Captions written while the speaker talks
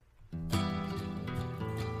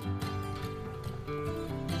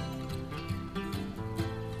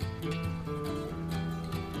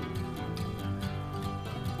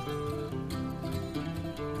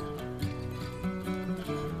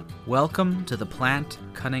Welcome to the Plant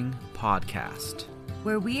Cunning Podcast,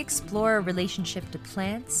 where we explore our relationship to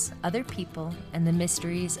plants, other people, and the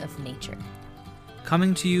mysteries of nature.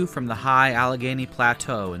 Coming to you from the high Allegheny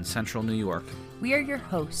Plateau in central New York. We are your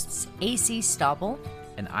hosts, A.C. Staubel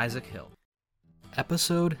and Isaac Hill.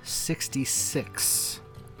 Episode 66,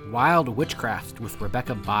 Wild Witchcraft with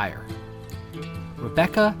Rebecca Beyer.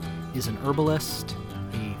 Rebecca is an herbalist,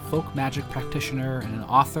 a folk magic practitioner, and an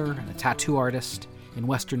author and a tattoo artist in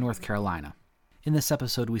Western North Carolina. In this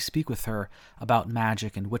episode, we speak with her about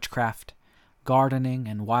magic and witchcraft, gardening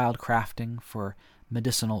and wild crafting for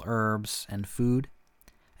medicinal herbs and food,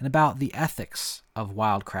 and about the ethics of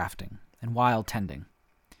wild crafting and wild tending.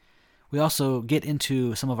 We also get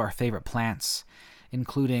into some of our favorite plants,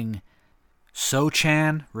 including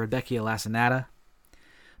Sochan, Rudbeckia laciniata,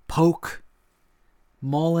 poke,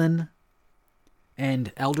 mullein,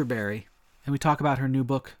 and elderberry, and we talk about her new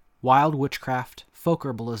book, Wild Witchcraft, Folk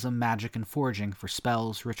Herbalism, Magic, and Foraging for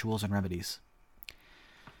Spells, Rituals, and Remedies.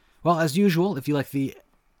 Well, as usual, if you like the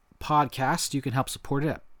podcast, you can help support it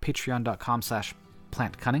at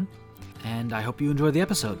patreon.com/plantcunning, and I hope you enjoy the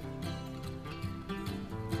episode.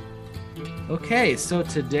 Okay, so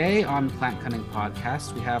today on the Plant Cunning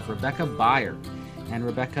Podcast, we have Rebecca Beyer, and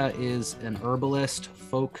Rebecca is an herbalist,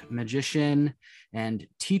 folk magician, and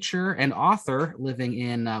teacher and author living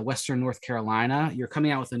in Western North Carolina. You're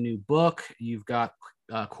coming out with a new book. You've got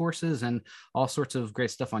courses and all sorts of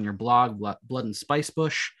great stuff on your blog, Blood and Spice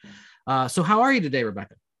Bush. So how are you today,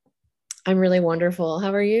 Rebecca? I'm really wonderful.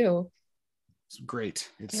 How are you? It's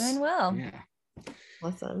great. It's doing well. Yeah.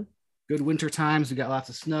 Awesome. Good winter times. We got lots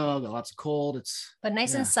of snow, got lots of cold. But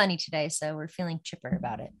nice and sunny today, so we're feeling chipper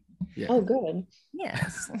about it. Yeah. Oh, good.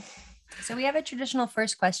 Yes. So we have a traditional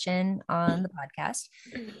first question on the podcast,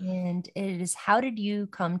 and it is, how did you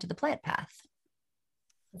come to the plant path?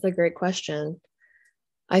 That's a great question.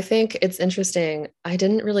 I think it's interesting. I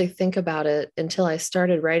didn't really think about it until I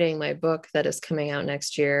started writing my book that is coming out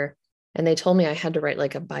next year. And they told me I had to write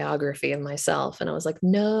like a biography of myself. And I was like,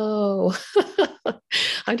 no,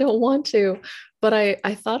 I don't want to. But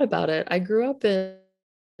I thought about it. I grew up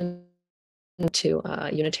into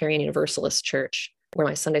a Unitarian Universalist church where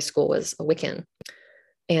my Sunday school was a Wiccan.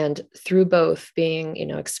 And through both being,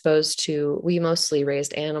 exposed to, we mostly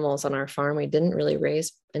raised animals on our farm. We didn't really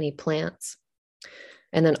raise any plants.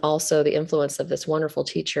 And then also the influence of this wonderful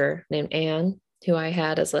teacher named Anne, who I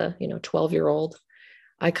had as a, 12-year-old.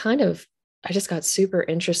 I just got super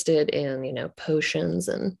interested in, potions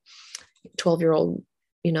and 12-year-old,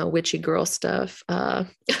 witchy girl stuff.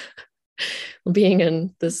 Being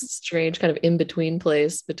in this strange kind of in-between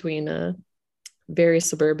place between very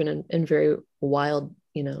suburban and very wild,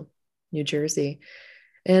 New Jersey.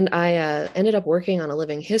 And I ended up working on a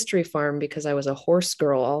living history farm because I was a horse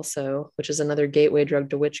girl also, which is another gateway drug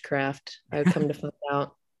to witchcraft. I would come to find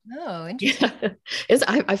out. Oh, interesting. Yeah.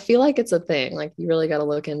 I feel like it's a thing. Like you really got to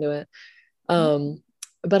look into it.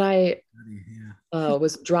 But I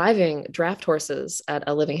was driving draft horses at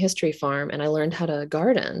a living history farm, and I learned how to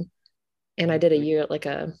garden. And I did a year, I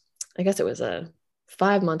guess it was a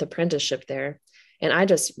 5-month apprenticeship there. And I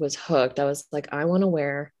just was hooked. I was like, I want to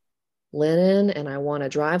wear linen, and I want to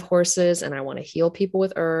drive horses, and I want to heal people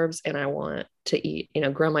with herbs, and I want to eat,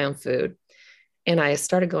 grow my own food. And I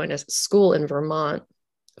started going to school in Vermont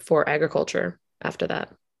for agriculture after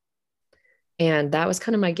that. And that was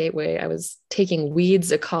kind of my gateway. I was taking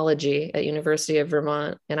weeds ecology at University of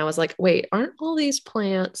Vermont. And I was like, wait, aren't all these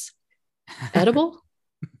plants edible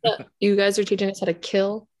that you guys are teaching us how to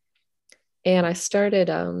kill? And I started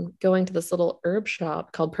going to this little herb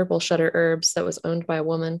shop called Purple Shutter Herbs that was owned by a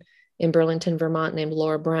woman in Burlington, Vermont named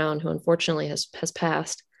Laura Brown, who unfortunately has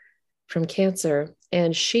passed from cancer.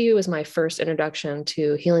 And she was my first introduction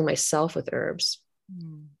to healing myself with herbs.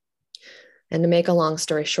 And to make a long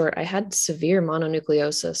story short, I had severe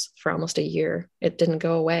mononucleosis for almost a year. It didn't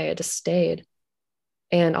go away. It just stayed.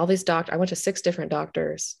 And all these I went to 6 different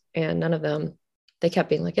doctors, and none of them, they kept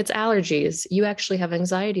being like, it's allergies. You actually have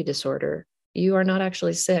anxiety disorder. You are not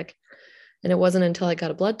actually sick. And it wasn't until I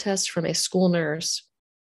got a blood test from a school nurse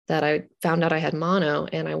that I found out I had mono.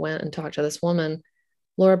 And I went and talked to this woman,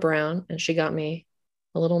 Laura Brown, and she got me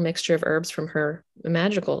a little mixture of herbs from her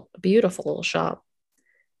magical, beautiful little shop.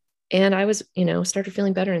 And I was, started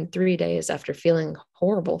feeling better in 3 days after feeling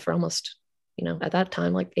horrible for almost, at that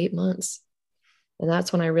time, like 8 months. And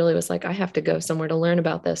that's when I really was like, I have to go somewhere to learn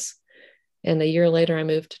about this. And a year later, I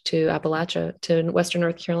moved to Appalachia, to Western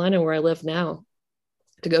North Carolina, where I live now,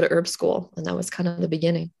 to go to herb school. And that was kind of the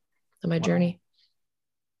beginning of my journey.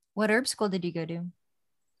 What herb school did you go to?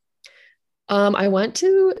 I went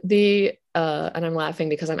to the and I'm laughing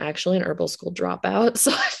because I'm actually an herbal school dropout,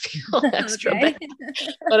 so I feel extra Okay.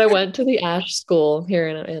 bad. But I went to the Ash School here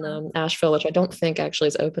in Uh-huh. Asheville, which I don't think actually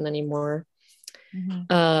is open anymore.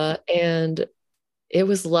 Mhm. And it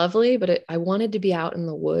was lovely, but I wanted to be out in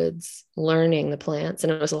the woods learning the plants,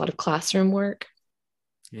 and it was a lot of classroom work.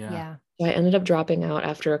 Yeah. Yeah. So I ended up dropping out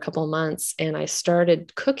after a couple months, and I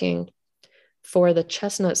started cooking for the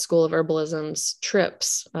Chestnut School of Herbalism's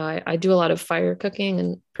trips. I do a lot of fire cooking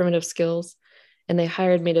and primitive skills, and they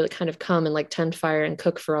hired me to kind of come and like tend fire and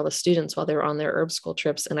cook for all the students while they were on their herb school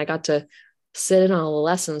trips. And I got to sit in on all the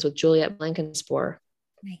lessons with Juliet Blankenspore.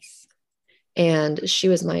 Nice. And she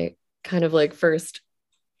was my kind of like first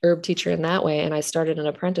herb teacher in that way. And I started an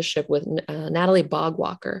apprenticeship with Natalie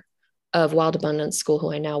Bogwalker of Wild Abundance School,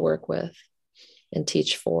 who I now work with and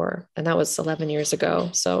teach for. And that was 11 years ago.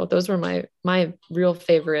 So those were my real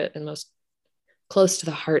favorite and most close to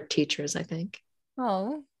the heart teachers, I think.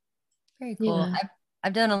 Oh, very cool. Yeah.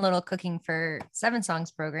 I've done a little cooking for Seven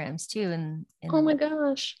Songs programs too. And Oh my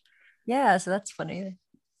gosh. yeah, so that's funny.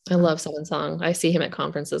 I love Seven Song. I see him at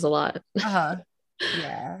conferences a lot. Uh-huh.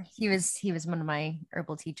 Yeah. He was one of my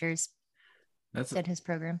herbal teachers. That's Did his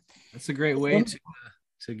program. That's a great way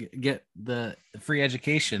to get the free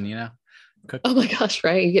education, Cook. Oh my gosh,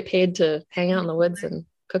 right? You get paid to hang out in the woods and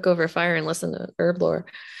cook over a fire and listen to herb lore.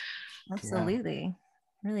 Absolutely.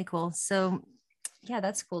 Yeah. Really cool. So yeah,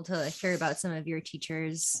 that's cool to hear about some of your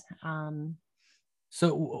teachers.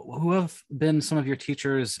 So who have been some of your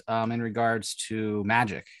teachers in regards to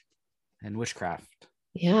magic and witchcraft?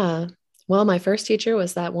 Yeah. Well, my first teacher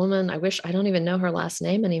was that woman. I don't even know her last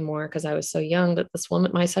name anymore because I was so young, but this woman,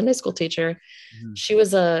 my Sunday school teacher, she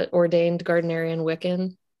was a ordained Gardnerian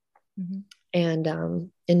Wiccan. Mm-hmm.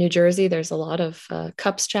 And in New Jersey, there's a lot of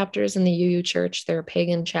cups chapters in the UU Church. They're a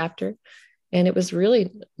pagan chapter. And it was really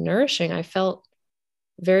nourishing. I felt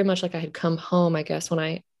very much like I had come home, I guess, when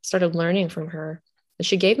I started learning from her. And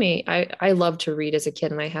she gave me, I loved to read as a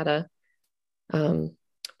kid, and I had a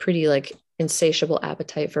pretty like insatiable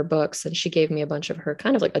appetite for books. And she gave me a bunch of her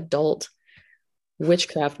kind of like adult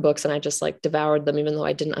witchcraft books, and I just like devoured them, even though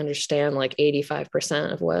I didn't understand like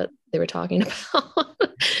 85% of what they were talking about.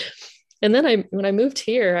 And then when I moved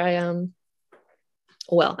here, I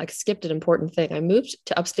skipped an important thing. I moved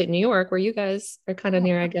to upstate New York, where you guys are kind of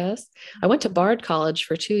near, I guess. I went to Bard College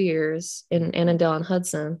for 2 years in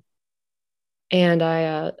Annandale-on-Hudson. And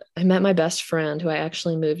I met my best friend, who I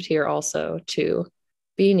actually moved here also to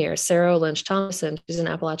be near, Sarah Lynch Thompson. She's an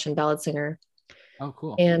Appalachian ballad singer. Oh,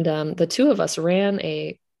 cool. And the two of us ran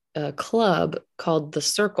a club called The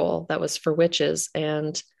Circle that was for witches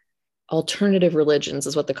and alternative religions,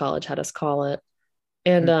 is what the college had us call it.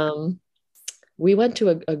 And we went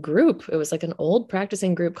to a group. It was like an old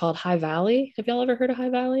practicing group called High Valley. Have y'all ever heard of High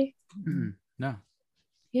Valley? No.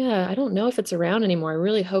 Yeah, I don't know if it's around anymore. I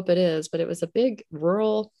really hope it is, but it was a big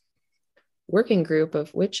rural working group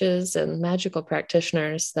of witches and magical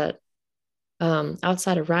practitioners that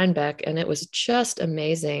outside of Rhinebeck, and it was just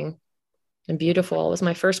amazing and beautiful. It was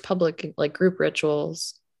my first public like group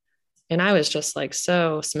rituals, and I was just like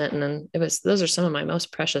so smitten. And those are some of my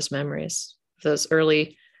most precious memories. Those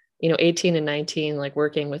early, 18 and 19, like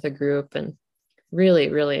working with a group, and really,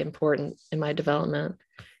 really important in my development.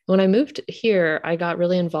 When I moved here, I got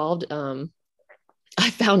really involved. I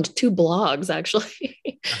found 2 blogs actually.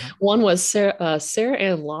 One was Sarah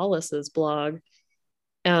Ann Lawless's blog.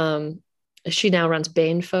 She now runs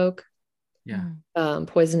Bane Folk,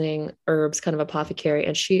 poisoning herbs, kind of apothecary.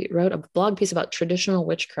 And she wrote a blog piece about traditional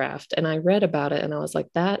witchcraft. And I read about it and I was like,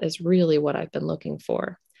 that is really what I've been looking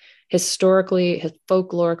for.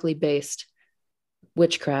 Folklorically based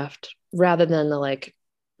witchcraft, rather than the like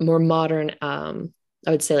more modern, I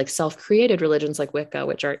would say like self-created religions like Wicca,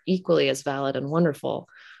 which are equally as valid and wonderful.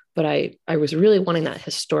 But I was really wanting that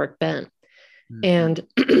historic bent. And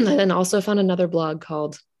I then also found another blog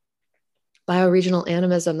called Bioregional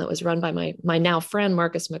Animism that was run by my now friend,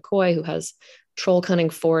 Marcus McCoy, who has Troll Cunning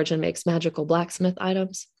Forge and makes magical blacksmith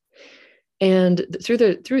items. And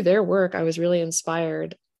through their work, I was really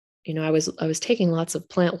inspired. I was taking lots of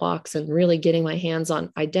plant walks and really getting my hands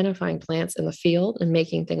on identifying plants in the field and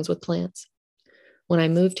making things with plants when I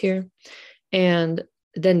moved here. And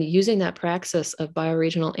then using that praxis of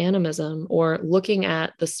bioregional animism, or looking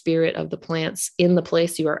at the spirit of the plants in the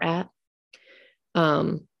place you are at,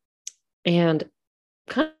 and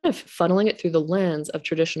kind of funneling it through the lens of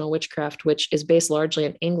traditional witchcraft, which is based largely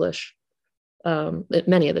in English.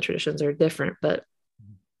 Many of the traditions are different, but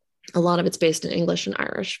a lot of it's based in English and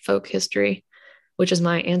Irish folk history, which is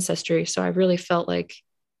my ancestry. So I really felt like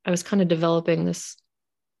I was kind of developing this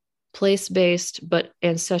place-based but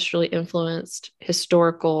ancestrally influenced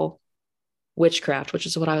historical witchcraft, which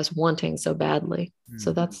is what I was wanting so badly.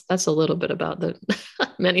 So that's a little bit about the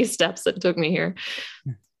many steps that took me here.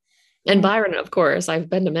 And Byron, of course, I've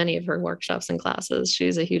been to many of her workshops and classes.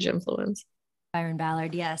 She's a huge influence. Byron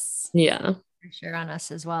Ballard, yes. Yeah. For sure, on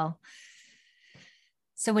us as well.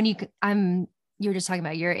 So when you were just talking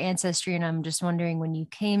about your ancestry, and I'm just wondering, when you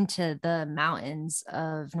came to the mountains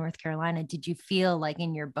of North Carolina, did you feel like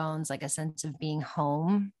in your bones, like a sense of being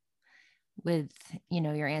home with,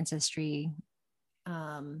 your ancestry,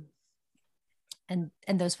 and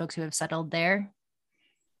those folks who have settled there?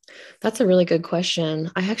 That's a really good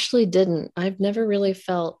question. I actually didn't. I've never really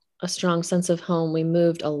felt a strong sense of home. We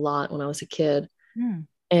moved a lot when I was a kid.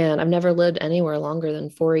 And I've never lived anywhere longer than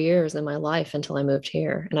 4 years in my life until I moved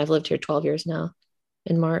here. And I've lived here 12 years now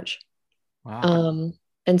in March. Wow.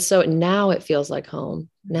 And so now it feels like home.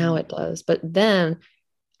 Now it does. But then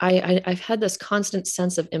I've had this constant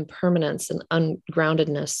sense of impermanence and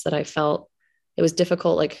ungroundedness that I felt it was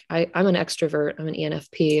difficult. Like I'm an extrovert. I'm an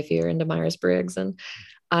ENFP if you're into Myers-Briggs. And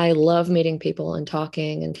I love meeting people and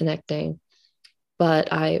talking and connecting.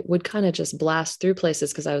 But I would kind of just blast through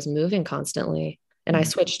places because I was moving constantly. And I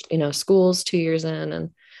switched, schools 2 years in,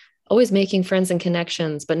 and always making friends and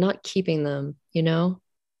connections, but not keeping them,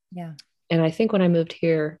 Yeah. And I think when I moved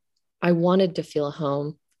here, I wanted to feel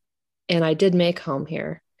home, and I did make home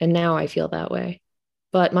here. And now I feel that way.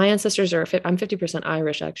 But my ancestors I'm 50%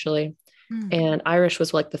 Irish, actually. And Irish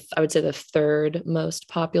was like I would say the third most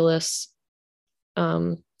populous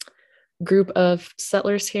group of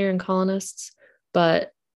settlers here and colonists.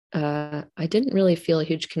 But I didn't really feel a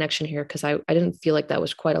huge connection here because I didn't feel like that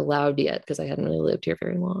was quite allowed yet because I hadn't really lived here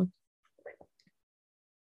very long.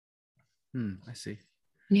 I see.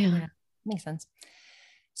 Yeah. Makes sense.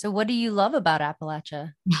 So what do you love about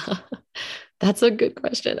Appalachia? That's a good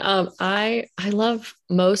question. I love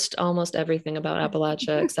almost everything about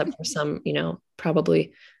Appalachia except for some,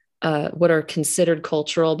 probably what are considered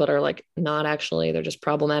cultural, but are like not actually, they're just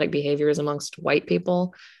problematic behaviors amongst white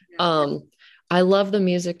people. I love the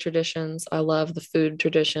music traditions. I love the food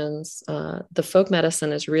traditions. The folk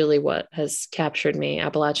medicine is really what has captured me.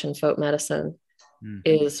 Appalachian folk medicine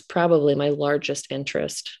is probably my largest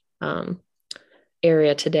interest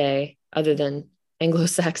area today, other than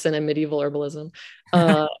Anglo-Saxon and medieval herbalism,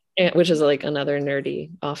 which is like another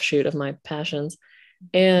nerdy offshoot of my passions.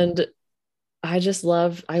 And I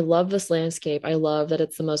love this landscape. I love that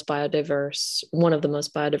it's one of the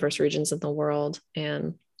most biodiverse regions in the world.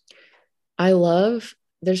 And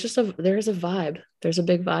there's a vibe. There's a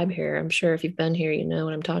big vibe here. I'm sure if you've been here, you know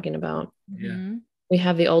what I'm talking about. Yeah. We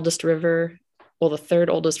have the oldest river, the third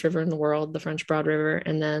oldest river in the world, the French Broad River.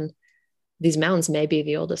 And then these mountains may be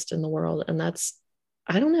the oldest in the world. And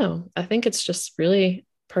I don't know. I think it's just really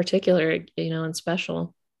particular, and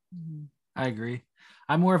special. I agree.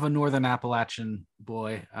 I'm more of a Northern Appalachian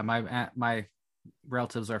boy. My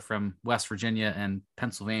relatives are from West Virginia and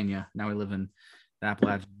Pennsylvania. Now we live in the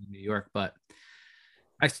Appalachians in New York, but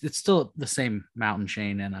it's still the same mountain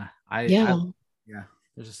chain. And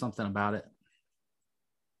there's just something about it.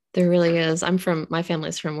 There really is. My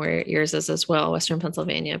family's from where yours is as well, Western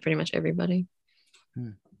Pennsylvania, pretty much everybody.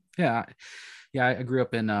 Yeah. I grew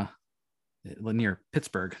up in near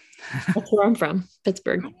Pittsburgh. That's where I'm from,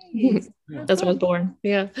 Pittsburgh. Nice. That's where I was born.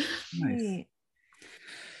 Yeah. Nice.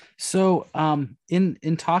 So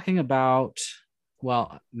in talking about,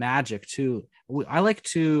 magic too, I like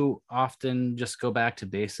to often just go back to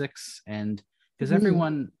basics, and because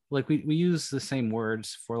everyone, like we use the same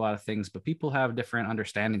words for a lot of things, but people have different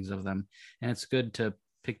understandings of them, and it's good to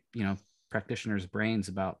pick practitioners' brains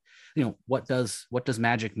about what does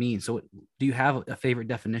magic mean. So do you have a favorite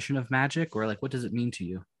definition of magic, or like what does it mean to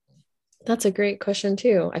you? That's a great question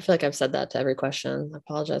too. I feel like I've said that to every question. I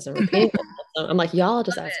apologize. I'm repeating I'm like, y'all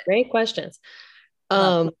just ask great questions.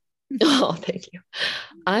 Oh, thank you.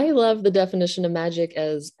 I love the definition of magic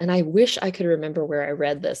and I wish I could remember where I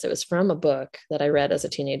read this. It was from a book that I read as a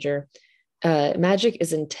teenager. Magic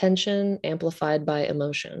is intention amplified by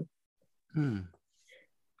emotion. Okay.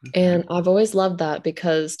 And I've always loved that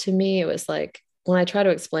because to me, it was like, when I try to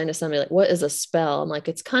explain to somebody, like, what is a spell? I'm like,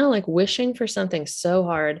 it's kind of like wishing for something so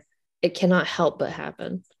hard, it cannot help but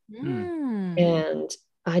happen. And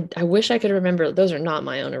I wish I could remember. Those are not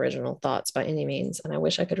my own original thoughts by any means. And I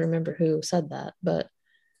wish I could remember who said that, but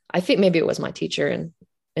I think maybe it was my teacher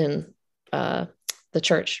in the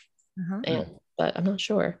church. But I'm not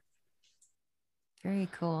sure. Very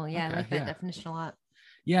cool. Yeah. Okay, I like that definition a lot.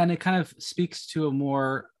 Yeah. And it kind of speaks to a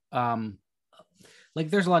more, like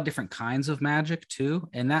there's a lot of different kinds of magic too.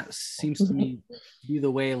 And that seems to me to be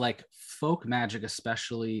the way like folk magic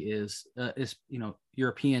especially is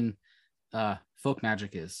European folk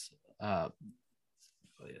magic is. how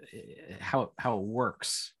it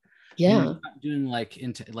works. Yeah. You're not doing like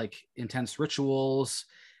intense rituals.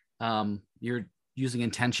 You're using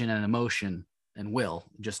intention and emotion and will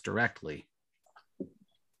just directly.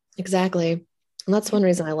 Exactly. And that's one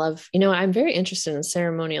reason I love, I'm very interested in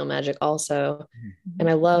ceremonial magic also. And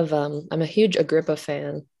I love, I'm a huge Agrippa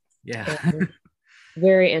fan. Yeah.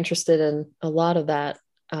 Very interested in a lot of that.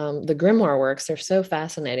 The grimoire works, they're so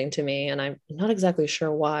fascinating to me. And I'm not exactly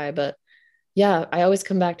sure why, but yeah, I always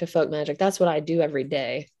come back to folk magic. That's what I do every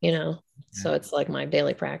day, So it's like my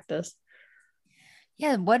daily practice.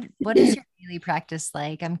 Yeah. What is your daily practice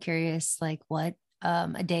like? I'm curious, like what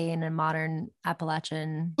a day in a modern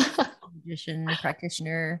Appalachian magician,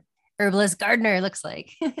 practitioner, herbalist, gardener looks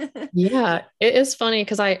like. Yeah, it is funny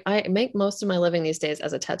because I make most of my living these days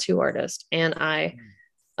as a tattoo artist, and I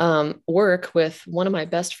work with one of my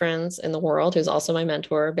best friends in the world, who's also my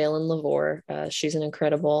mentor, Balin Lavore. She's an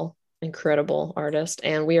incredible artist,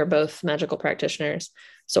 and we are both magical practitioners.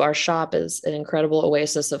 So our shop is an incredible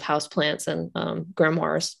oasis of houseplants and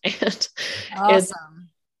grimoires, and Awesome.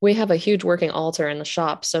 we have a huge working altar in the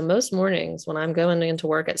shop. So most mornings when I'm going into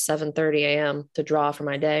work at 7:30 a.m. to draw for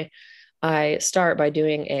my day, I start by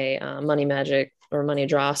doing a money magic or money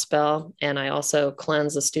draw spell, and I also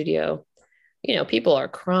cleanse the studio. People are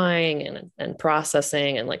crying and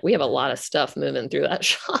processing, and like we have a lot of stuff moving through that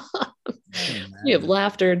shop. You have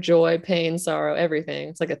laughter, joy, pain, sorrow, everything.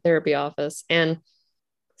 It's like a therapy office. And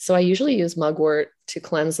so I usually use mugwort to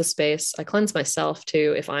cleanse the space. I cleanse myself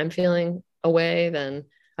too. If I'm feeling away, then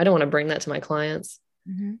I don't want to bring that to my clients.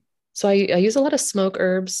 Mm-hmm. So I use a lot of smoke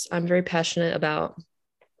herbs. I'm very passionate about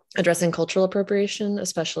addressing cultural appropriation,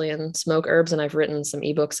 especially in smoke herbs. And I've written some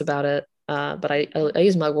ebooks about it. But I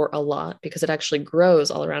use mugwort a lot because it actually grows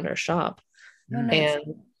all around our shop. Oh, nice.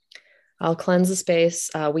 And I'll cleanse the space.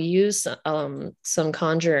 We use some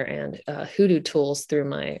conjure and hoodoo tools through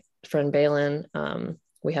my friend Balin.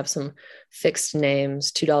 We have some fixed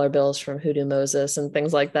names, $2 bills from Hoodoo Moses and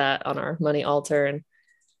things like that on our money altar. And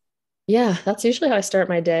yeah, that's usually how I start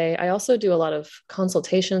my day. I also do a lot of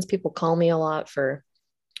consultations. People call me a lot for,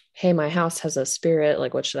 hey, my house has a spirit.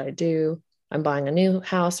 Like, what should I do? I'm buying a new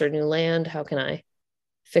house or new land. How can I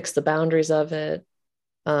fix the boundaries of it?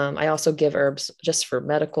 I also give herbs just for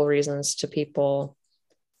medical reasons to people.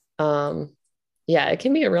 Yeah, it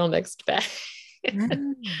can be a real mixed bag.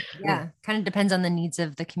 Yeah, kind of depends on the needs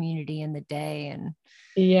of the community and the day. And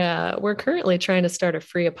yeah, we're currently trying to start a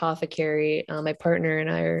free apothecary. My partner and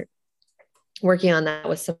I are working on that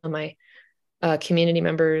with some of my community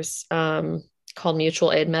members, called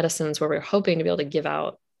Mutual Aid Medicines, where we're hoping to be able to give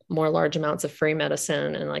out more large amounts of free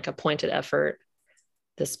medicine and like a pointed effort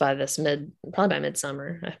probably by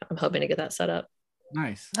midsummer. I'm hoping to get that set up.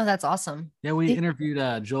 Nice. Oh, that's awesome. Yeah, we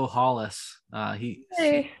interviewed Joe Hollis. He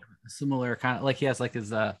similar kind of like he has like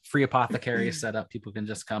his free apothecary set up. People can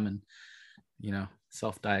just come and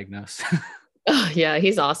self-diagnose. Oh yeah,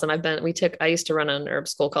 he's awesome. I used to run an herb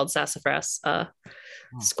school called Sassafras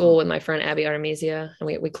school with my friend Abby Artemisia,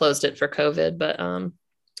 and we closed it for COVID, but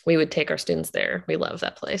we would take our students there. We love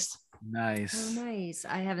that place. Nice. Oh, nice.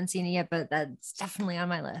 I haven't seen it yet, but that's definitely on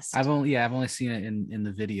my list. I've only seen it in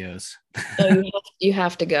the videos. Oh, you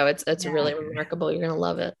have to go. It's really remarkable. You're gonna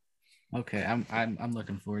love it. Okay, I'm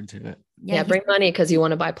looking forward to it. Yeah, bring money because you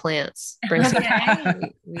want to buy plants. Bring some.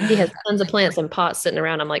 He has tons of plants and pots sitting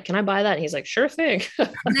around. I'm like, can I buy that? And he's like, sure thing.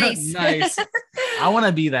 Nice. Nice. I want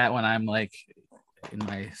to be that when I'm like in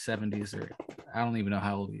my 70s, or I don't even know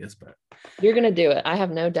how old he is, but you're gonna do it. I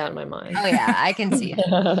have no doubt in my mind. Oh yeah, I can see it.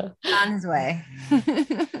 On his way.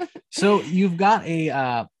 So you've got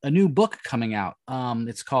a new book coming out.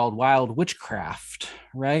 It's called Wild Witchcraft,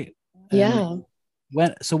 right? Yeah.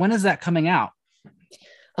 When is that coming out?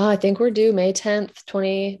 I think we're due May 10th,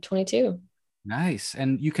 2022. Nice.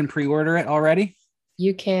 And you can pre-order it already?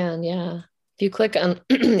 You can, yeah. If you click on,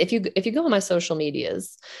 if you go on my social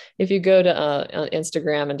medias, if you go to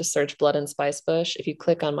Instagram and just search Blood and Spice Bush, if you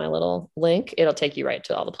click on my little link, it'll take you right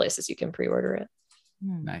to all the places you can pre-order it.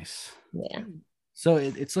 Nice. Yeah. So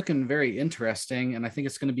it's looking very interesting, and I think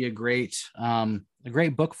it's going to be a great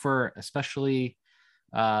book for especially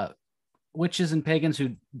witches and pagans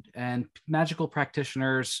and magical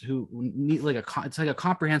practitioners who need it's like a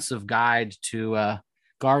comprehensive guide to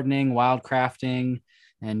gardening, wildcrafting,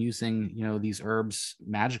 and using these herbs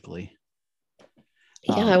magically.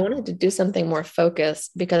 Yeah, I wanted to do something more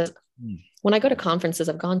focused because when I go to conferences,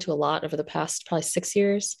 I've gone to a lot over the past probably 6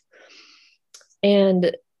 years,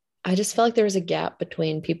 and I just felt like there was a gap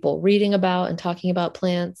between people reading about and talking about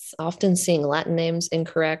plants, often seeing Latin names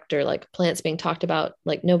incorrect, or like plants being talked about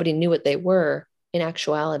like nobody knew what they were in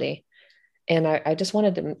actuality. And I just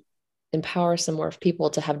wanted to empower some more people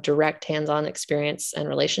to have direct hands-on experience and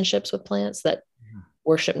relationships with plants that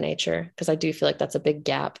worship nature, because I do feel like that's a big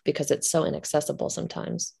gap because it's so inaccessible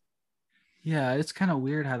sometimes. Yeah, it's kind of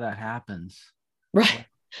weird how that happens. Right.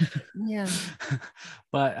 Yeah.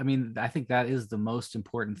 But I mean, I think that is the most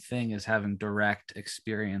important thing, is having direct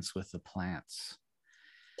experience with the plants.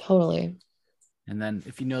 Totally. And then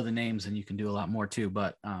if you know the names, then you can do a lot more too.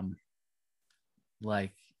 But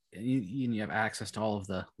like you have access to all of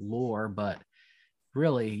the lore, but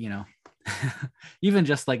really, you know, even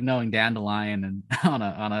just like knowing dandelion and on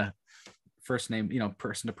a first name, you know,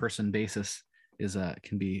 person to person basis is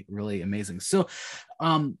can be really amazing. So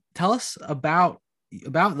tell us about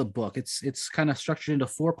the book. It's kind of structured into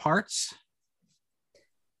 4 parts.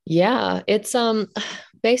 Yeah, it's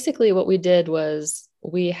basically what we did was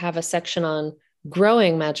we have a section on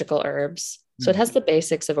growing magical herbs. So it has the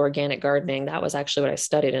basics of organic gardening. That was actually what I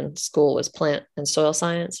studied in school, was plant and soil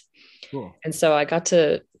science. Cool. And so I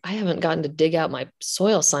haven't gotten to dig out my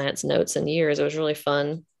soil science notes in years. It was really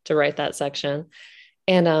fun to write that section.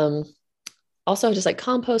 And also just like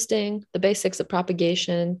composting, the basics of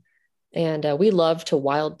propagation. And we love to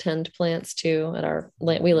wild tend plants too at our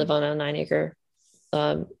land. We live on a 9-acre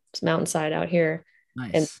mountainside out here.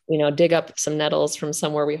 Nice. And, you know, dig up some nettles from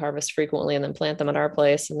somewhere we harvest frequently and then plant them at our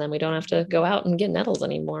place. And then we don't have to go out and get nettles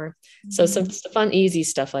anymore. So some fun, easy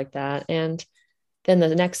stuff like that. And then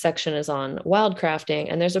the next section is on wild crafting.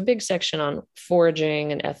 And there's a big section on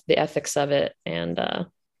foraging and the ethics of it. And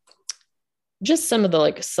just some of the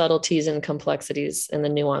like subtleties and complexities and the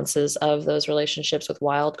nuances of those relationships with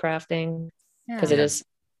wild crafting. Because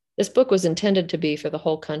this book was intended to be for the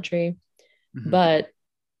whole country. And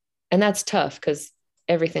that's tough because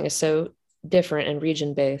everything is so different and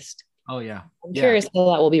region based. Oh yeah. I'm curious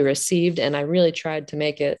how that will be received. And I really tried to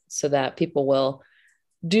make it so that people will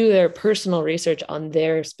do their personal research on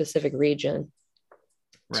their specific region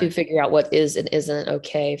to figure out what is and isn't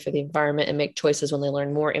okay for the environment and make choices when they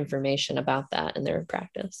learn more information about that in their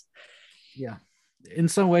practice. Yeah. In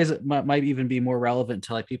some ways it might even be more relevant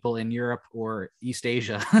to like people in Europe or East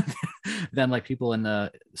Asia than like people in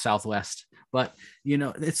the Southwest. But, you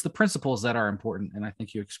know, it's the principles that are important. And I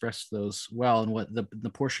think you expressed those well in what the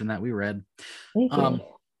portion that we read.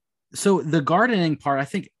 So the gardening part, I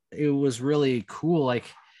think it was really cool, like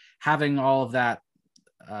having all of that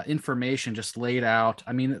information just laid out.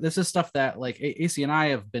 I mean, this is stuff that like AC and I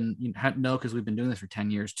have been, know, because we've been doing this for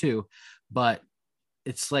 10 years too. But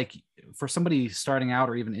it's like for somebody starting out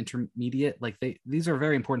or even intermediate, like these are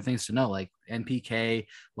very important things to know, like NPK,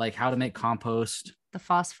 like how to make compost, the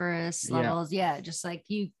phosphorus levels. Just like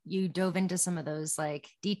you dove into some of those like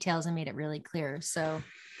details and made it really clear. So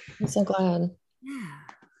I'm so glad.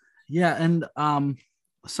 And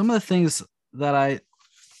some of the things that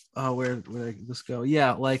where did this go?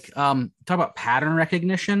 Like talk about pattern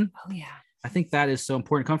recognition. I think that is so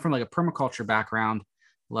important. Come from like a permaculture background,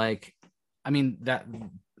 like I mean, that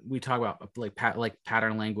we talk about like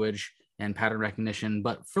pattern language and pattern recognition,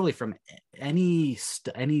 but really from any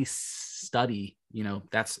study, you know,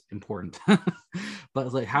 that's important.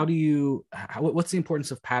 But like, what's the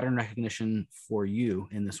importance of pattern recognition for you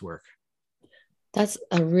in this work? That's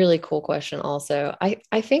a really cool question. Also,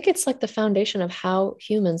 I think it's like the foundation of how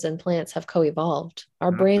humans and plants have co-evolved.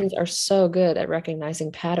 Our brains are so good at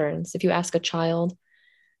recognizing patterns. If you ask a child,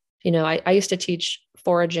 you know, I used to teach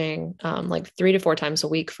foraging like 3 to 4 times a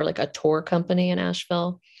week for like a tour company in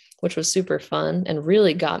Asheville, which was super fun and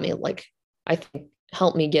really got me like, I think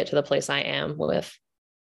helped me get to the place I am with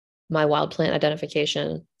my wild plant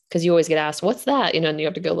identification. Because you always get asked, what's that? You know, and you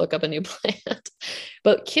have to go look up a new plant.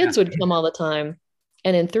 But kids would come all the time.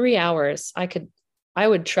 And in 3 hours, I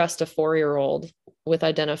would trust a 4-year-old with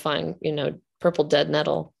identifying, you know, purple dead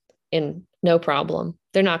nettle in no problem.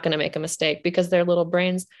 They're not going to make a mistake because their little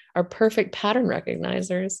brains are perfect pattern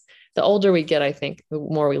recognizers. The older we get, I think, the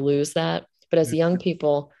more we lose that. But as young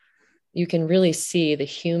people, you can really see the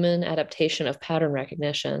human adaptation of pattern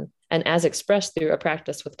recognition. And as expressed through a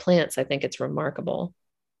practice with plants, I think it's remarkable.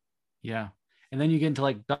 Yeah. And then you get into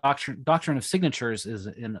like doctrine of signatures is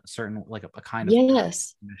in a certain, like a kind of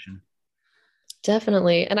mission.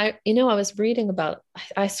 Definitely. And I was reading about,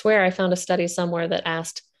 I swear I found a study somewhere that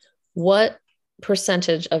asked what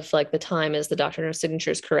percentage of like the time is the doctrine of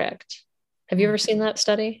signatures correct. Have you ever seen that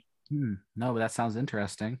study? No, but that sounds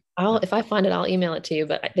interesting. If I find it, I'll email it to you.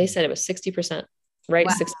 But they said it was 60%, right?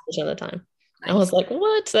 Wow. 60% of the time. Nice. I was like,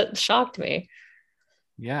 what? That shocked me.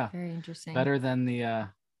 Yeah. Very interesting. Better than the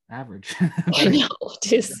average. I know,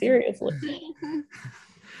 dude, seriously.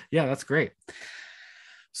 Yeah, that's great.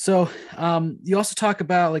 So you also talk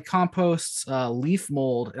about like composts, leaf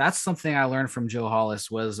mold. That's something I learned from Joe Hollis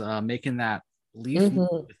was making that leaf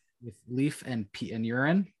mold Mhm. with leaf and pee and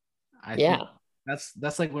urine. I think Yeah.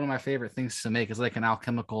 that's like one of my favorite things to make is like an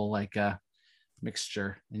alchemical like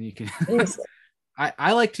mixture, and you can. Yes.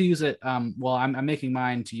 I like to use it. Well, I'm making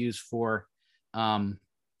mine to use for um,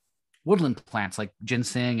 woodland plants like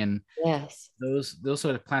ginseng and Yes. those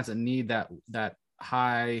sort of plants that need that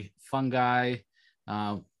high fungi,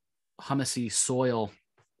 uh, humusy soil.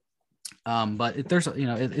 But there's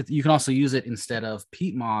you can also use it instead of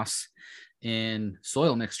peat moss in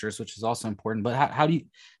soil mixtures, which is also important. But how do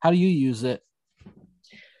you use it?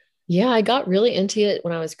 Yeah, I got really into it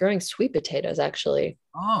when I was growing sweet potatoes, actually.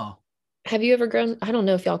 Oh, Have you ever grown? I don't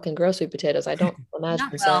know if y'all can grow sweet potatoes. I don't Not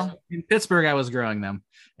imagine so. well. in Pittsburgh, I was growing them,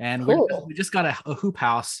 and we Cool. just got a hoop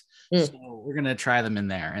house, Mm, so we're gonna try them in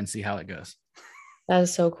there and see how it goes. that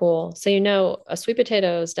is so cool. So sweet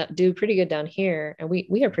potatoes do pretty good down here, and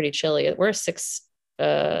we are pretty chilly. We're a 6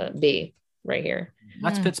 B right here.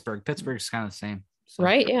 That's Mm. Pittsburgh. Pittsburgh's kind of the same. So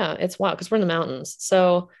Right? Yeah, it's wild because we're in the mountains.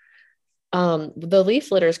 So the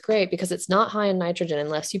leaf litter is great because it's not high in nitrogen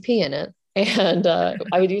unless you pee in it. And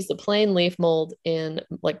I would use the plain leaf mold in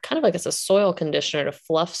like kind of like as a soil conditioner to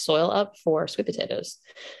fluff soil up for sweet potatoes.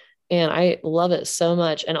 And I love it so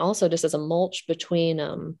much. And also just as a mulch between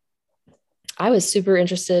I was super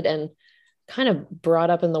interested and kind of brought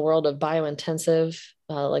up in the world of biointensive,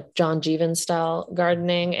 like John Jeevan style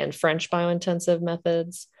gardening and French biointensive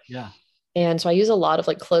methods. yeah. And so I use a lot of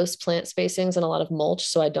like close plant spacings and a lot of mulch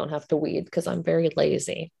so I don't have to weed because I'm very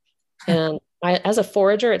lazy. And as a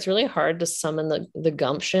forager, it's really hard to summon the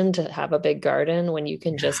gumption to have a big garden when you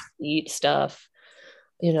can Yeah. just eat stuff,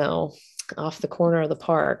 you know, off the corner of the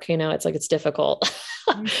park. It's like it's difficult.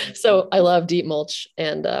 So I love deep mulch,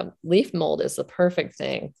 and leaf mold is the perfect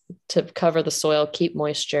thing to cover the soil, keep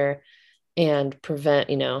moisture, and prevent,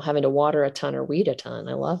 having to water a ton or weed a ton.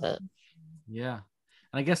 I love it. Yeah.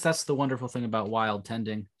 And I guess that's the wonderful thing about wild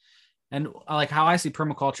tending. And like how I see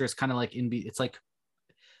permaculture is kind of like it's like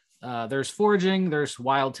there's foraging, there's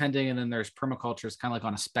wild tending, and then there's permaculture. It's kind of like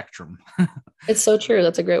on a spectrum. It's so true.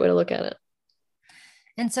 That's a great way to look at it.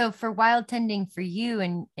 And so for wild tending for you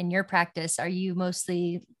and in your practice, are you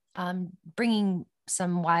mostly bringing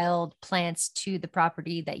some wild plants to the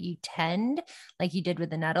property that you tend like you did with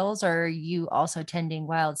the nettles, or are you also tending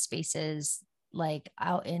wild spaces like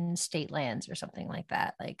out in state lands or something like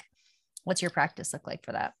that? Like what's your practice look like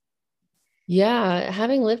for that? Yeah,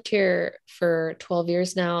 having lived here for 12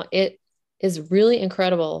 years now, it is really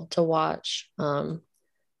incredible to watch.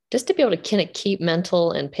 Just to be able to kind of keep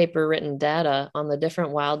mental and paper written data on the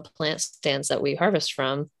different wild plant stands that we harvest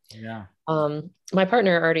from. Yeah. My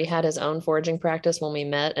partner already had his own foraging practice when we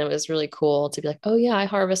met, and it was really cool to be like, oh, yeah, I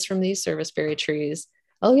harvest from these serviceberry trees.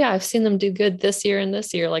 Oh, yeah, I've seen them do good this year and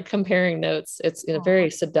this year, like comparing notes. It's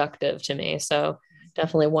very seductive to me. So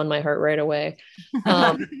definitely won my heart right away.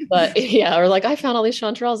 But yeah, or like I found all these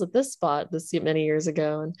chanterelles at this spot this many years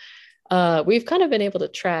ago. And we've kind of been able to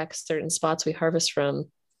track certain spots we harvest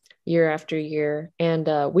from year after year. And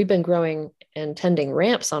we've been growing and tending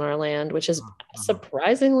ramps on our land, which is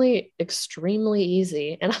surprisingly extremely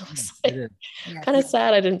easy. And I was like, kind of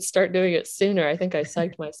sad I didn't start doing it sooner. I think I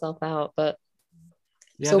psyched myself out. But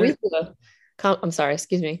yeah, so we do I'm sorry,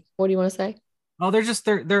 excuse me. What do you want to say? oh,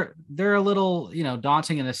 they're a little,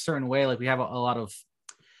 daunting in a certain way. Like we have a lot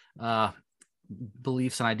of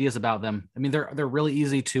beliefs and ideas about them. I mean, they're really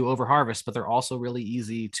easy to over harvest, but they're also really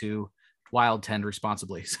easy to wild tend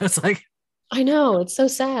responsibly. So it's like, I know it's so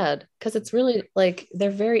sad because it's really like they're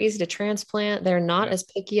very easy to transplant. They're not as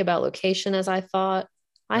picky about location as I thought.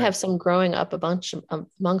 I have some growing up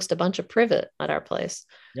amongst a bunch of privet at our place.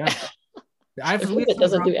 Yeah, Privet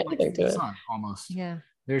doesn't do anything to it. Almost. Yeah.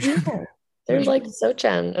 There's like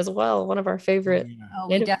Sochan as well, one of our favorite. Oh,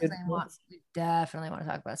 we definitely want to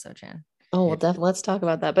talk about Sochan. Oh, well, definitely let's talk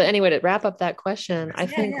about that. But anyway, to wrap up that question, I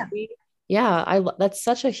think that's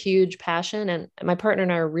such a huge passion. And my partner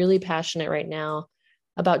and I are really passionate right now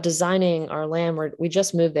about designing our land. We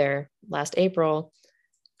just moved there last April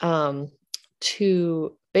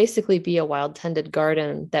to basically be a wild tended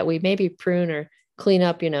garden that we maybe prune or clean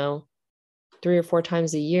up, 3 or 4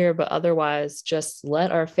 times a year, but otherwise just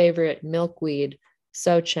let our favorite milkweed,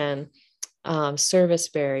 Sochan,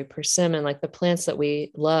 serviceberry, persimmon, like the plants that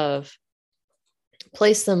we love,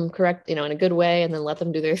 place them correct, in a good way, and then let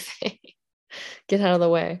them do their thing. Get out of the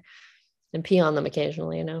way and pee on them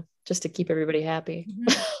occasionally, just to keep everybody happy.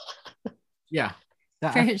 Yeah.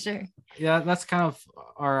 For sure. Yeah, that's kind of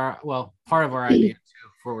part of our idea too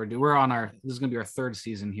for what we're doing. This is going to be our 3rd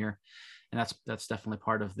season here, and that's definitely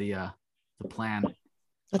part of the plan.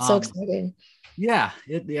 That's so exciting. Yeah,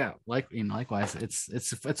 likewise.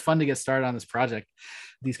 It's fun to get started on this project,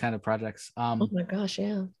 these kind of projects. Oh my gosh,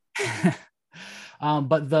 yeah.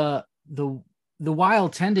 But the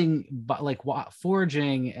wild tending, but like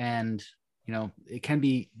foraging, and it can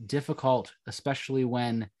be difficult, especially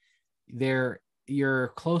when you're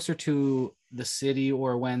closer to the city,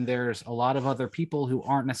 or when there's a lot of other people who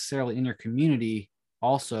aren't necessarily in your community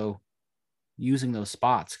also using those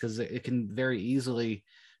spots, because it can very easily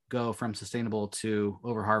go from sustainable to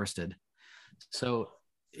over harvested. So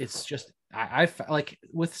it's just I like,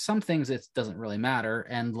 with some things it doesn't really matter,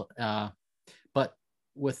 and but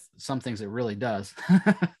with some things it really does.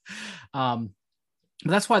 But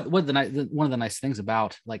that's why one of the nice things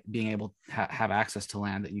about like being able to have access to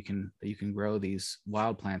land that you can grow these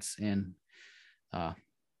wild plants in.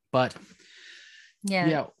 But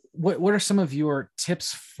yeah, what are some of your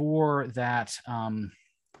tips for that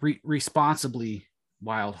responsibly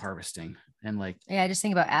wild harvesting? And like, I just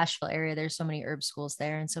think about Asheville area. There's so many herb schools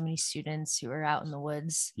there, and so many students who are out in the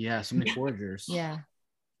woods. Yeah, so many foragers. Yeah.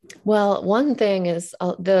 Well, one thing is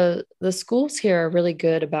the schools here are really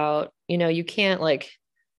good about, you can't like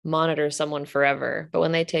monitor someone forever, but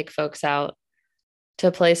when they take folks out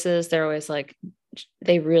to places, they're always like,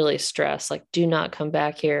 they really stress, like, do not come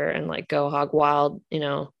back here and like go hog wild,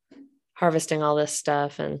 harvesting all this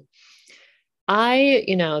stuff. And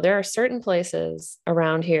there are certain places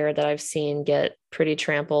around here that I've seen get pretty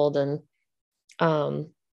trampled and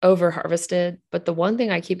over harvested. But the one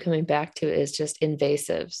thing I keep coming back to is just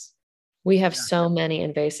invasives. We have so many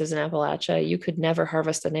invasives in Appalachia. You could never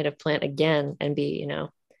harvest a native plant again and be,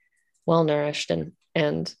 well nourished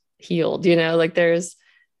and healed. Like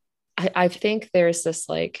I think there's this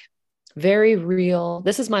like very real,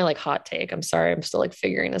 this is my like hot take. I'm sorry, I'm still like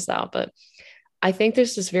figuring this out, but I think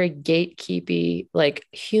there's this very gatekeepy, like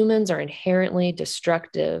humans are inherently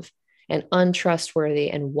destructive and untrustworthy,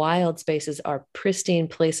 and wild spaces are pristine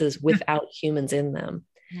places without humans in them.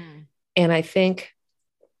 And I think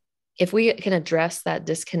if we can address that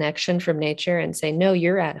disconnection from nature and say, no,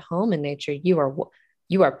 you're at home in nature, you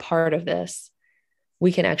are part of this,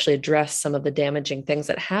 we can actually address some of the damaging things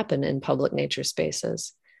that happen in public nature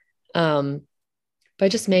spaces. By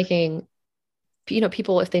just making,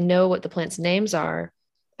 people, if they know what the plants' names are,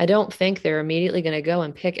 I don't think they're immediately going to go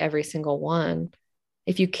and pick every single one.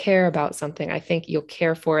 If you care about something, I think you'll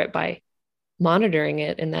care for it by monitoring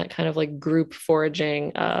it in that kind of like group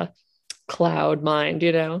foraging cloud mind,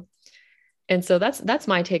 And so that's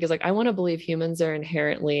my take, is like, I want to believe humans are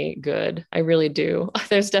inherently good. I really do.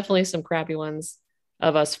 There's definitely some crappy ones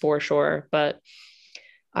of us for sure, but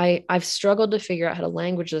I've struggled to figure out how to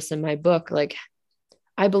language this in my book. Like,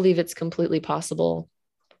 I believe it's completely possible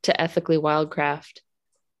to ethically wildcraft.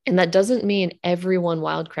 And that doesn't mean everyone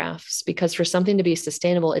wildcrafts, because for something to be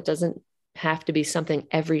sustainable, it doesn't have to be something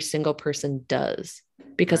every single person does,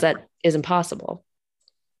 because that is impossible.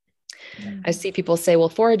 I see people say, well,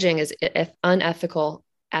 foraging is unethical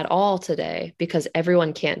at all today because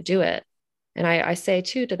everyone can't do it. And I say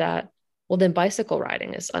too to that, well, then bicycle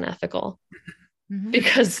riding is unethical.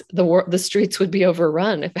 Because the streets would be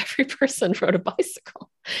overrun if every person rode a bicycle.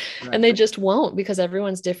 And they just won't, because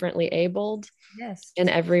everyone's differently abled. Yes. And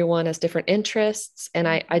everyone has different interests. And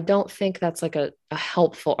I don't think that's like a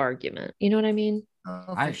helpful argument. You know what I mean?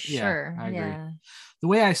 Oh, for sure. I agree. The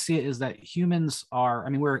way I see it is that humans are,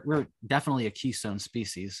 we're definitely a keystone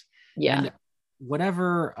species. Yeah. And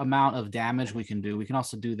whatever amount of damage we can do, we can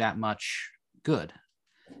also do that much good.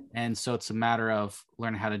 And so it's a matter of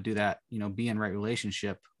learning how to do that, be in right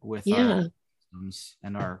relationship with our systems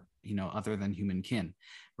and our, other than human kin.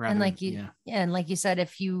 And like you said,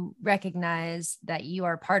 if you recognize that you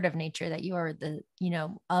are part of nature, that you are the,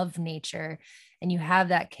 of nature, and you have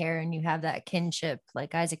that care and you have that kinship,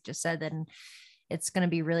 like Isaac just said, then it's going to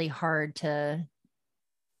be really hard to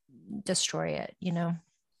destroy it,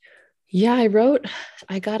 Yeah,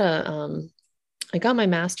 I got my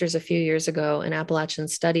master's a few years ago in Appalachian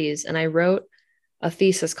Studies, and I wrote a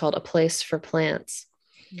thesis called A Place for Plants.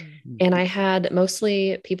 And I had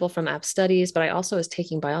mostly people from App Studies, but I also was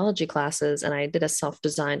taking biology classes, and I did a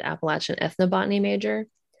self-designed Appalachian ethnobotany major.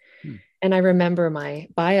 And I remember my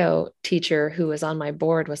bio teacher, who was on my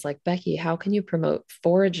board, was like, Becky, how can you promote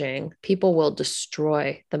foraging? People will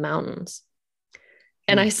destroy the mountains.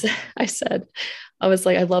 And I said, I was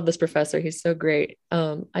like, I love this professor. He's so great.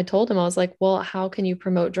 I told him, I was like, well, how can you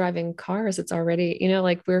promote driving cars? It's already,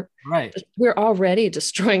 like we're already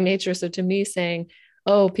destroying nature. So to me, saying,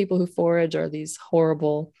 oh, people who forage are these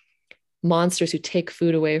horrible monsters who take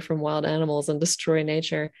food away from wild animals and destroy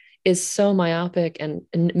nature is so myopic and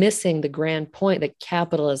missing the grand point that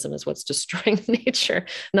capitalism is what's destroying nature,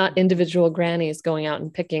 not individual grannies going out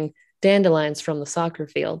and picking dandelions from the soccer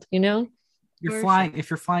field, you know?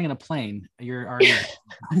 If you're flying in a plane, you're already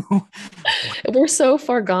We're so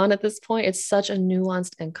far gone at this point. It's such a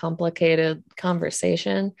nuanced and complicated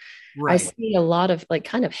conversation. I right. see a lot of like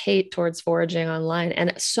kind of hate towards foraging online,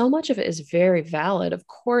 and so much of it is very valid. Of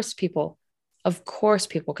course, people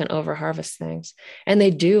can overharvest things, and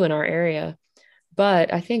they do in our area.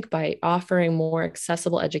 But I think by offering more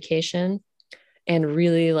accessible education and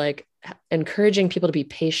really like encouraging people to be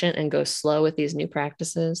patient and go slow with these new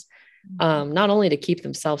practices, not only to keep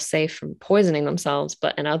themselves safe from poisoning themselves,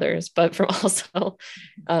 but and others, but from also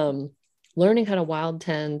learning how to wild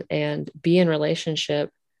tend and be in relationship.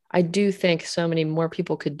 I do think so many more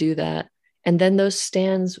people could do that. And then those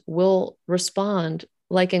stands will respond,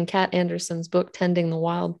 like in Kat Anderson's book, Tending the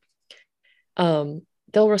Wild.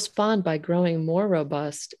 They'll respond by growing more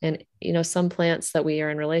robust. And, you know, some plants that we are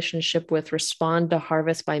in relationship with respond to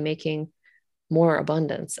harvest by making more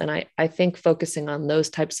abundance. And I think focusing on those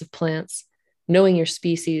types of plants, knowing your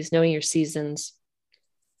species, knowing your seasons,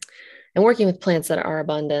 and working with plants that are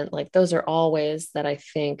abundant, like those are all ways that I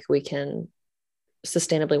think we can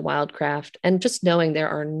sustainably wildcraft. And just knowing there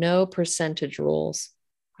are no percentage rules.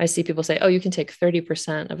 I see people say, oh, you can take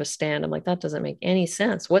 30% of a stand. I'm like, that doesn't make any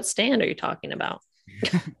sense. What stand are you talking about?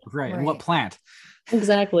 Right. And what plant?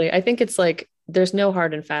 Exactly. I think it's like there's no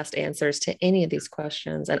hard and fast answers to any of these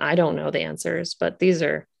questions. And I don't know the answers, but this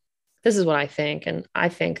is what I think. And I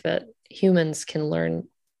think that humans can learn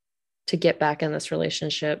to get back in this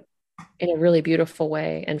relationship in a really beautiful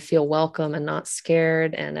way and feel welcome and not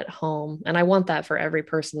scared and at home. And I want that for every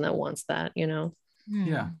person that wants that, you know?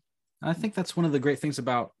 Yeah. I think that's one of the great things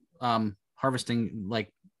about harvesting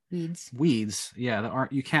like weeds. Yeah. That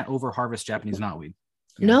aren't, you can't over harvest Japanese knotweed.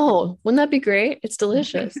 Yeah. No, wouldn't that be great? It's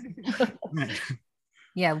delicious.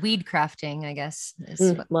 Yeah, weed crafting, I guess.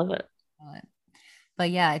 Love it. But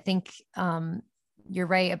yeah, I think you're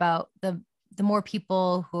right about the more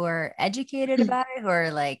people who are educated about it, who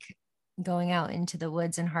are like going out into the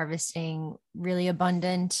woods and harvesting really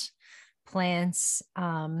abundant plants.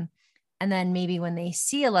 And then maybe when they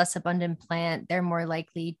see a less abundant plant, they're more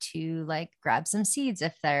likely to like grab some seeds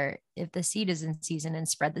if the seed is in season and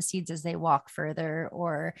spread the seeds as they walk further,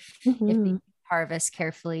 or if they harvest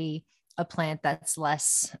carefully a plant that's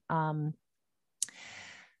less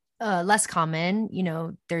common, you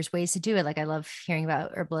know, there's ways to do it. Like I love hearing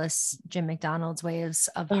about herbalist Jim McDonald's ways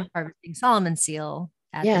of harvesting Solomon seal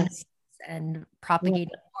at the and propagating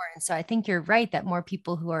more. And so I think you're right that more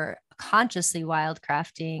people who are consciously wild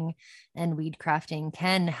crafting and weed crafting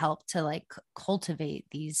can help to like cultivate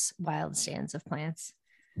these wild stands of plants.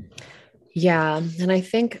 Yeah. And I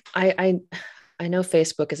think I know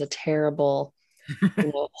Facebook is a terrible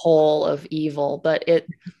hole of evil, but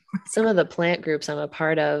some of the plant groups I'm a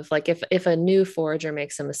part of, like if a new forager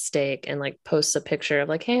makes a mistake and like posts a picture of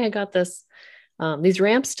like, hey, I got these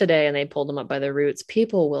ramps today and they pulled them up by the roots,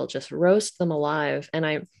 people will just roast them alive.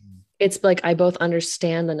 And it's like I both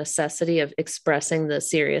understand the necessity of expressing the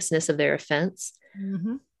seriousness of their offense,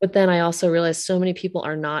 but then I also realize so many people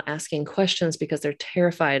are not asking questions because they're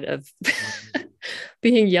terrified of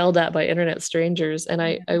being yelled at by internet strangers. And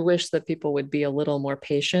I wish that people would be a little more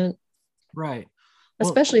patient. Right.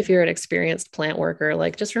 Especially if you're an experienced plant worker,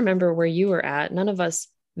 like just remember where you were at.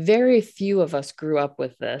 Very few of us grew up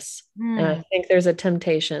with this. And I think there's a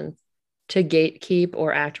temptation to gatekeep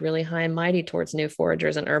or act really high and mighty towards new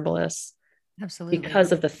foragers and herbalists. Absolutely.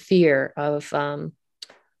 Because of the fear of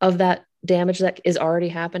that damage that is already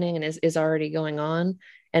happening and is already going on.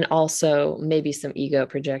 And also maybe some ego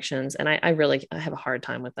projections. And I have a hard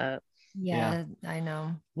time with that. Yeah, I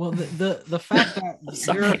know. Well, the fact that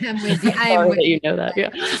I'm with you. I'm with you know that.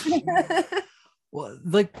 Yeah. Well,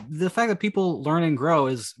 like the fact that people learn and grow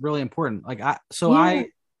is really important. Like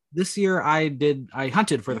this year I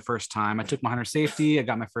hunted for the first time. I took my hunter safety. I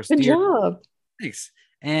got my first deer. Good job. Thanks.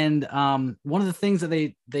 And one of the things that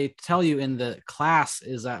they tell you in the class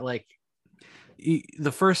is that like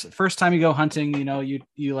the first time you go hunting, you know,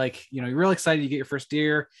 you like, you know, you're real excited, you get your first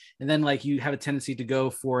deer, and then like you have a tendency to go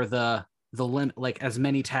for the limit, like as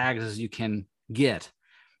many tags as you can get.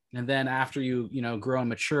 And then after you grow and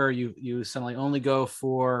mature, you suddenly only go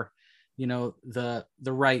for, you know, the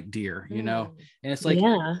right deer, you know, and it's like,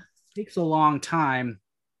 it takes a long time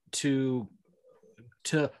to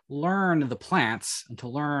learn the plants and to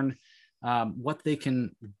learn what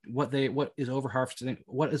is over harvesting,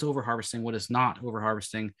 what is not over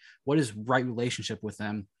harvesting, what is right relationship with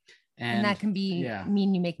them. And that can be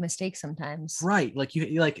mean you make mistakes sometimes. Right. Like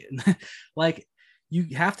you like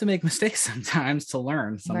you have to make mistakes sometimes to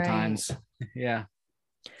learn sometimes. Right. Yeah.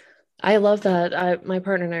 I love that. My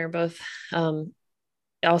partner and I are both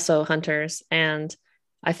also hunters, and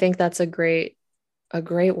I think that's a great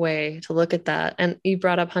way to look at that. And you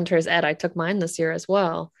brought up Hunter's Ed. I took mine this year as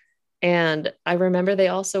well. And I remember they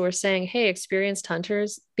also were saying, hey, experienced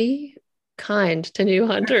hunters, be kind to new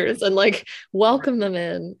hunters and like welcome them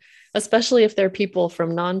in, especially if they're people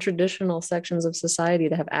from non-traditional sections of society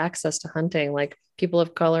that have access to hunting, like people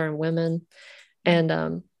of color and women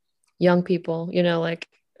and young people, you know, like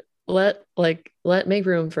let make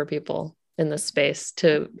room for people in this space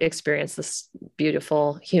to experience this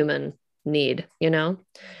beautiful human need, you know?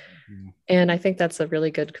 Mm-hmm. And I think that's a really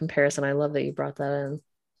good comparison. I love that you brought that in.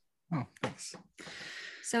 Oh, thanks.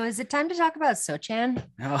 So is it time to talk about Sochan?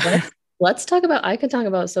 Oh. Let's talk about, I could talk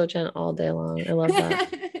about Sochan all day long. I love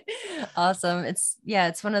that. Awesome.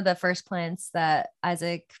 It's one of the first plants that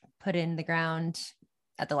Isaac put in the ground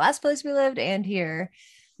at the last place we lived and here.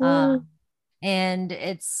 And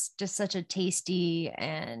it's just such a tasty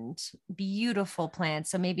and beautiful plant.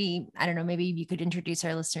 So maybe, I don't know, maybe you could introduce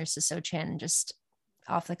our listeners to Sochan and just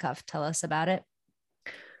off the cuff, tell us about it.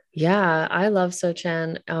 Yeah, I love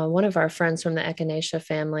Sochan. One of our friends from the Echinacea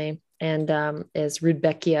family and is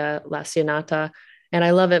Rudbeckia laccionata. And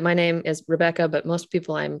I love it. My name is Rebecca, but most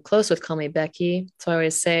people I'm close with call me Becky. So I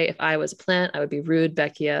always say if I was a plant, I would be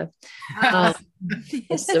Rudbeckia.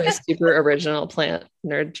 It's a super original plant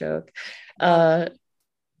nerd joke. I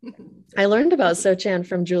learned about Sochan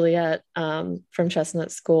from Juliet from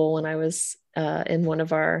Chestnut School when I was in one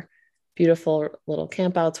of our beautiful little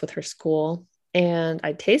campouts with her school. And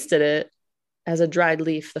I tasted it as a dried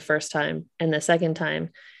leaf the first time. And the second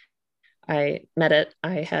time I met it,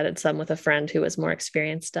 I had some with a friend who was more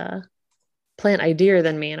experienced plant ideer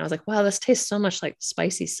than me. And I was like, wow, this tastes so much like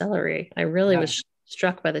spicy celery. I really was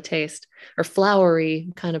struck by the taste, or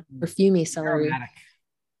flowery, kind of perfumey celery. Aromatic.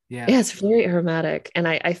 Yeah, it's very aromatic. And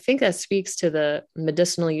I think that speaks to the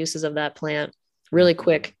medicinal uses of that plant really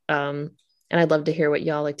quick. And I'd love to hear what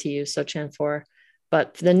y'all like to use Sochan for.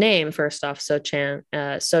 But the name, first off, Sochan,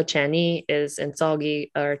 Sochani is in Salgi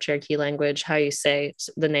or Cherokee language, how you say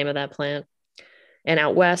the name of that plant. And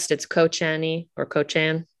out west, it's Kochani or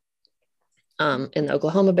Kochan in the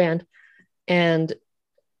Oklahoma band. And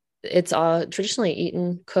it's traditionally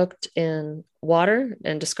eaten, cooked in water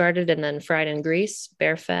and discarded and then fried in grease,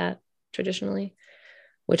 bear fat traditionally,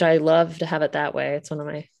 which I love to have it that way. It's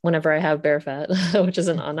whenever I have bear fat, which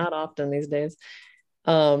isn't not often these days.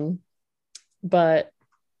 But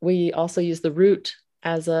we also use the root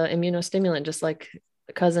as an immunostimulant, just like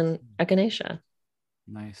cousin Echinacea.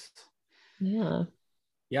 Nice. Yeah.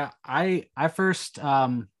 Yeah. I first,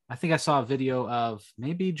 I think I saw a video of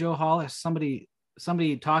maybe Joe Hall or somebody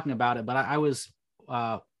talking about it, but I was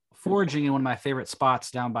foraging in one of my favorite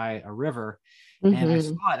spots down by a river, and I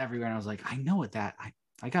saw it everywhere. And I was like, I know what that,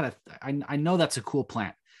 I know that's a cool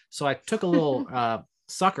plant. So I took a little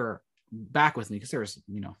sucker back with me because there was,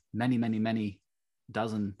 many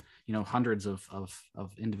dozen, hundreds of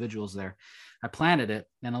individuals there. I planted it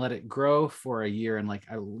and I let it grow for a year, and like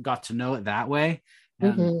I got to know it that way.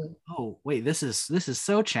 And oh wait, this is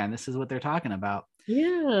Sochan. This is what they're talking about.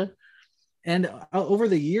 Yeah. And over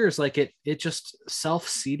the years, like it just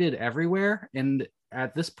self-seeded everywhere. And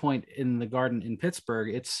at this point in the garden in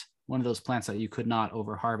Pittsburgh, it's one of those plants that you could not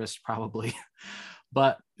over harvest probably.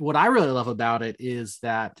 But what I really love about it is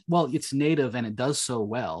that, well, it's native and it does so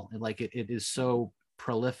well. Like it is so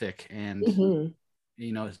prolific, and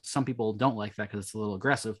some people don't like that because it's a little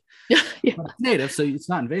aggressive. Yeah. But it's native, so it's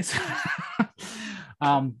not invasive.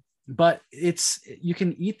 But you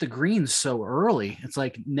can eat the greens so early. It's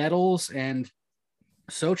like nettles and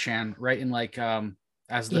Sochan, right? In like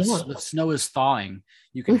as the snow is thawing,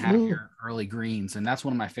 you can have your early greens, and that's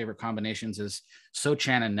one of my favorite combinations is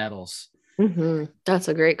Sochan and nettles. That's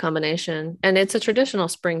a great combination, and it's a traditional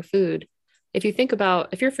spring food. If you think about,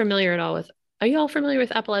 if you're familiar at all with, are you all familiar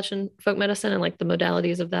with Appalachian folk medicine and like the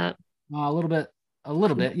modalities of that? A little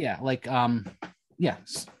bit, yeah. Like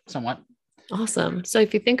somewhat. Awesome. So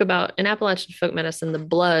if you think about in Appalachian folk medicine, the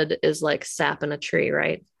blood is like sap in a tree,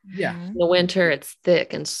 right? Yeah. In the winter, it's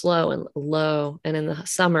thick and slow and low. And in the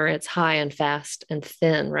summer, it's high and fast and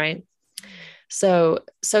thin, right? So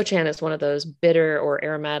Sochan is one of those bitter or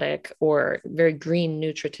aromatic or very green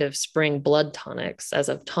nutritive spring blood tonics as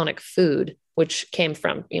a tonic food, which came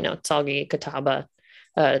from, Tsalgi, Catawba,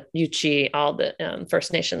 Yuchi, all the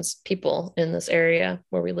First Nations people in this area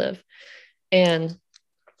where we live. And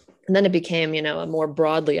then it became, a more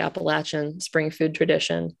broadly Appalachian spring food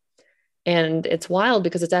tradition. And it's wild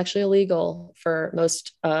because it's actually illegal for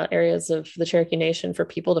most areas of the Cherokee Nation for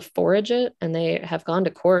people to forage it. And they have gone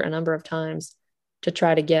to court a number of times to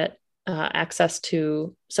try to get access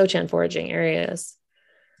to Sochan foraging areas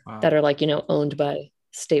that are like, owned by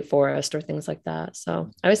state forest or things like that.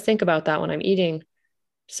 So I always think about that when I'm eating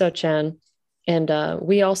Sochan. And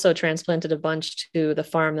we also transplanted a bunch to the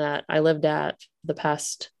farm that I lived at the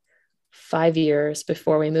past 5 years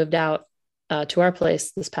before we moved out to our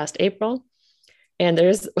place this past April. And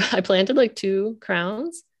I planted like 2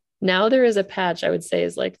 crowns. Now there is a patch I would say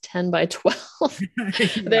is like 10 by 12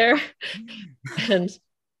 there. And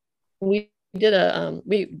we did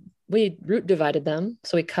we root divided them.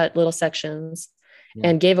 So we cut little sections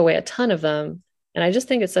and gave away a ton of them. And I just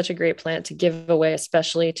think it's such a great plant to give away,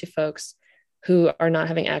 especially to folks who are not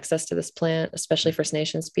having access to this plant, especially First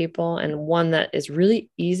Nations people, and one that is really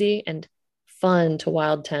easy and fun to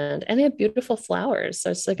wild tend. And they have beautiful flowers.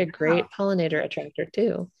 So it's like a great pollinator attractor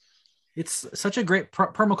too. It's such a great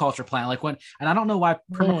permaculture plant. And I don't know why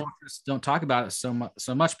permaculturists don't talk about it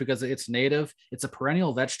so much because it's native. It's a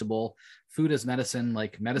perennial vegetable, food as medicine,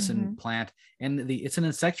 like medicine plant. And it's an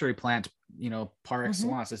insectary plant, par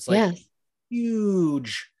excellence. It's like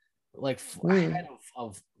huge, like head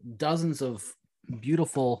of dozens of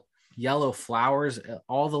beautiful yellow flowers.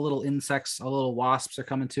 All the little insects, all the little wasps are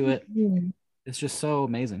coming to it. It's just so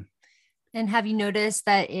amazing. And have you noticed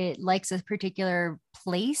that it likes a particular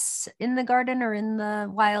place in the garden or in the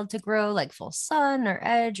wild to grow, like full sun or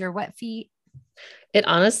edge or wet feet? It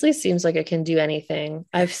honestly seems like it can do anything.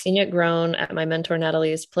 I've seen it grown at my mentor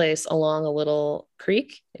Natalie's place along a little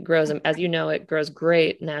creek. It grows, as you know, it grows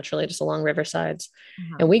great naturally just along riversides.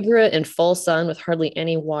 And we grew it in full sun with hardly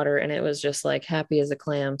any water, and it was just like happy as a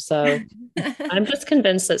clam. So I'm just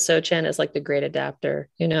convinced that Sochan is like the great adapter,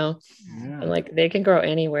 And like they can grow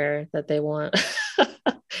anywhere that they want,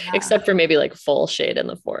 except for maybe like full shade in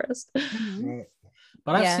the forest.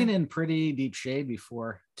 But I've seen it in pretty deep shade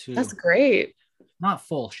before too. That's great. Not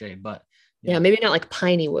full shade, but maybe not like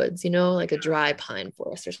piney woods, like a dry pine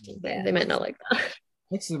forest or something. They might not like that.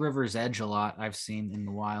 It's the river's edge a lot. I've seen in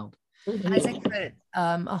the wild. Isaac put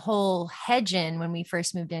a whole hedge in when we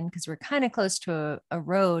first moved in because we're kind of close to a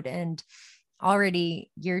road, and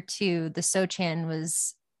already year 2, the Sochan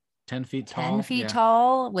was 10 feet tall. 10 feet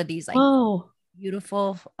tall with these like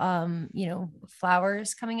beautiful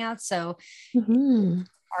flowers coming out. So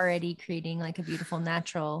already creating like a beautiful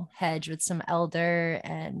natural hedge with some elder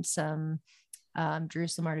and some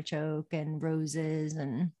Jerusalem artichoke and roses.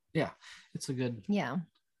 And it's a good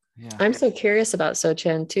I'm so curious about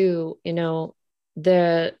Sochan too.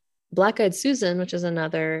 The black-eyed Susan, which is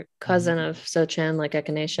another cousin of Sochan, like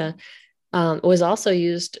Echinacea, was also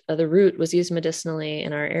used, the root was used medicinally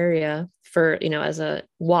in our area for, as a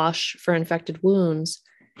wash for infected wounds.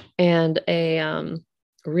 And a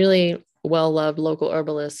really well-loved local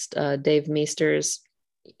herbalist, Dave Meesters,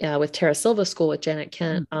 with Terra Silva School with Janet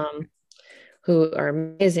Kent, who are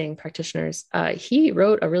amazing practitioners. He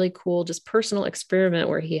wrote a really cool, just personal experiment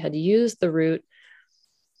where he had used the root.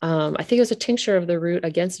 I think it was a tincture of the root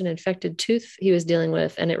against an infected tooth he was dealing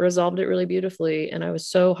with, and it resolved it really beautifully. And I was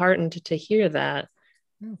so heartened to hear that.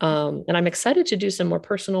 And I'm excited to do some more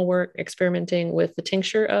personal work experimenting with the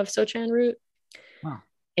tincture of Sochan root.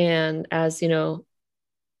 And as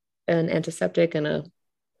an antiseptic and a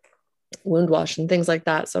wound wash and things like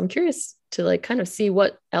that. So I'm curious to like kind of see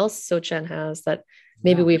what else Sochan has that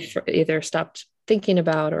maybe we've either stopped thinking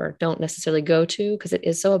about or don't necessarily go to because it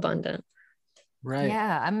is so abundant. Right.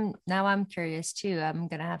 Yeah. I'm curious too. I'm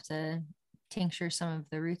going to have to tincture some of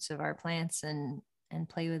the roots of our plants and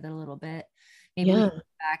play with it a little bit. Maybe we can go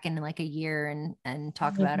back in like a year and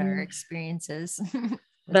talk about our experiences.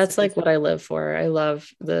 That's like what I live for. I love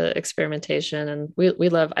the experimentation, and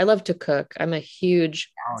I love to cook. I'm a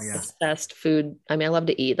huge obsessed food. I mean, I love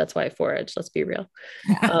to eat. That's why I forage. Let's be real.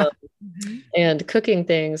 And cooking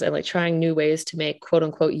things and like trying new ways to make quote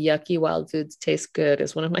unquote yucky wild foods taste good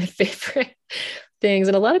is one of my favorite things.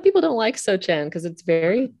 And a lot of people don't like Sochan because it's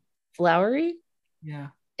very floury. Yeah.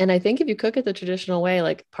 And I think if you cook it the traditional way,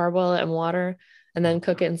 like parboil it in water and then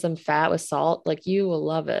cook it in some fat with salt, like you will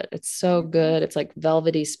love it. It's so good. It's like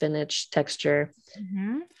velvety spinach texture.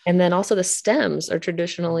 And then also the stems are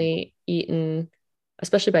traditionally eaten,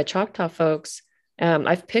 especially by Choctaw folks.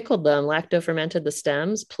 I've pickled them, lacto fermented the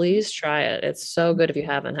stems. Please try it. It's so good if you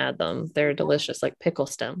haven't had them. They're delicious, like pickle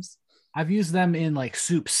stems. I've used them in like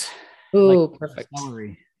soups. Ooh, like perfect.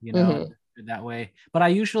 Celery, that way. But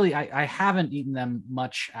I haven't eaten them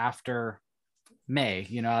much after May,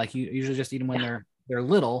 like you usually just eat them when they're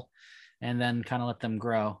little and then kind of let them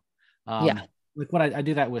grow. Like what I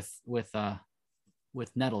do that with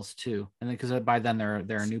with nettles too, and then because by then there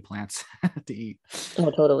are new plants to eat.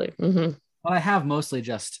 Oh, totally. Mm-hmm. But I have mostly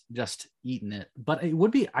just eaten it. But it would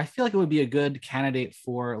be, I feel like it would be a good candidate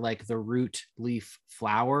for like the root leaf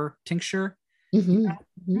flower tincture. Mm-hmm.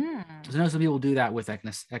 I know some people do that with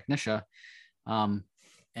echinacea,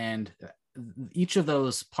 and each of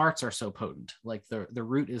those parts are so potent. Like the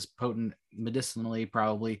root is potent medicinally,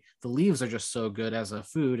 probably. The leaves are just so good as a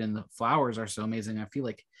food, and the flowers are so amazing. I feel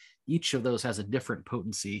like each of those has a different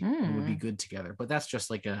potency and would be good together. But that's just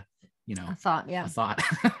like a thought. Yeah. a thought.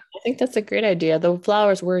 I think that's a great idea. The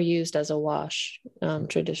flowers were used as a wash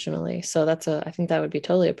traditionally, so I think that would be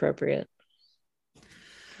totally appropriate.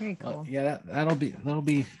 Very cool. Well, yeah, that'll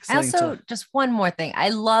be I also just one more thing. I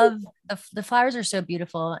love the flowers are so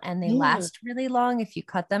beautiful and they last really long if you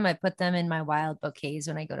cut them. I put them in my wild bouquets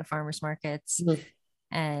when I go to farmers markets,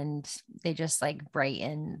 and they just like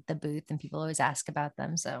brighten the booth, and people always ask about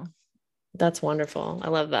them. So that's wonderful. I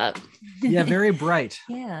love that. Yeah, very bright.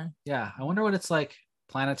 Yeah. I wonder what it's like.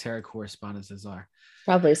 Planetary correspondences are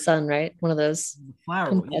probably sun, right? One of those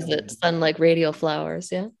sun like radial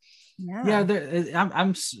flowers. Yeah.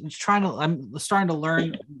 I'm starting to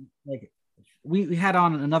learn. Like we had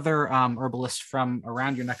on another herbalist from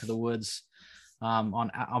around your neck of the woods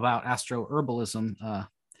about astroherbalism,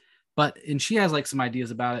 and she has like some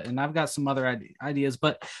ideas about it, and I've got some other ideas.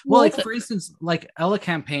 But like for instance, like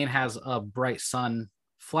Elecampane has a bright sun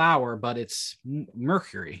flower, but it's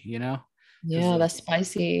Mercury, Yeah, that's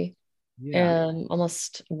spicy,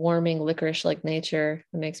 almost warming licorice like nature.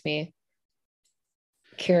 It makes me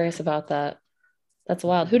curious about that. That's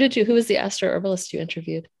wild. Who was the astroherbalist you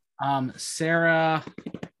interviewed? Sarah,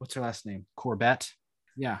 what's her last name? Corbett.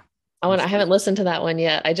 Yeah. I haven't listened to that one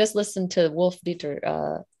yet. I just listened to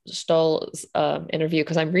Wolf-Dieter Stoll's interview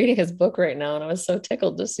because I'm reading his book right now, and I was so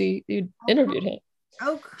tickled to see you interviewed him.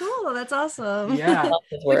 Oh, cool. That's awesome. Yeah. I love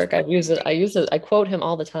his work. I use it. I quote him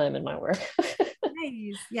all the time in my work.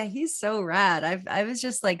 Nice. Yeah, he's so rad. I was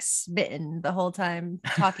just like smitten the whole time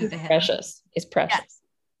talking to him. Precious. He's precious.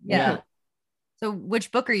 Yeah. So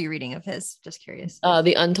which book are you reading of his? Just curious.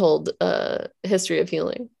 The Untold History of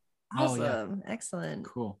Healing. Awesome. Oh, yeah. Excellent.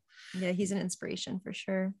 Cool. Yeah, he's an inspiration for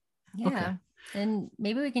sure. Yeah. Okay. And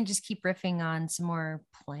maybe we can just keep riffing on some more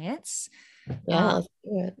plants. Yeah, let's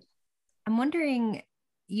do it. I'm wondering,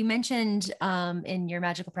 you mentioned in your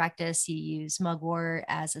magical practice, you use mugwort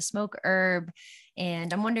as a smoke herb.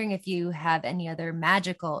 And I'm wondering if you have any other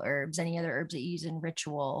magical herbs, any other herbs that you use in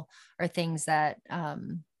ritual or things that,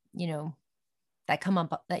 that come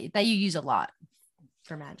up that you use a lot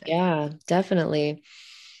for magic. Yeah, definitely.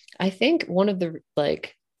 I think one of the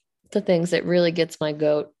things that really gets my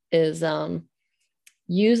goat is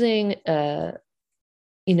using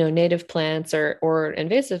native plants or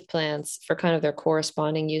invasive plants for kind of their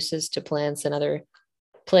corresponding uses to plants in other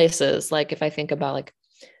places. Like if I think about like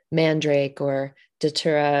mandrake or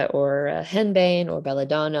datura or henbane or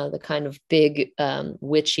belladonna, the kind of big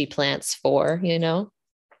witchy plants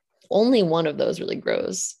only one of those really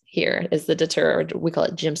grows here is the datura, or we call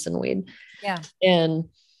it Jimson weed. Yeah. And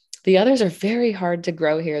the others are very hard to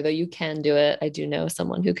grow here, though you can do it. I do know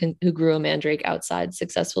someone who grew a mandrake outside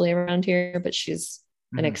successfully around here, but she's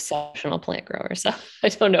an exceptional plant grower. So I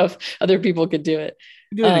don't know if other people could do it.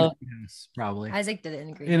 Do it in a greenhouse, probably. Isaac did it in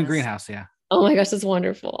a greenhouse. In a greenhouse, yeah. Oh my gosh, it's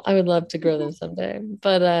wonderful. I would love to grow them someday.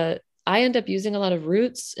 But I end up using a lot of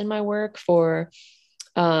roots in my work for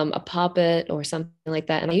a poppet or something like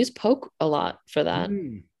that. And I use poke a lot for that.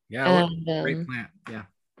 Yeah, great plant. Yeah.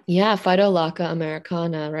 Yeah, Phytolacca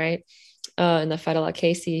americana, right? In the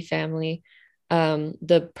Phytolaccaceae family.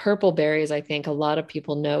 The purple berries, I think a lot of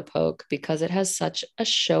people know poke because it has such a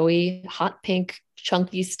showy, hot pink,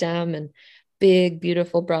 chunky stem and big,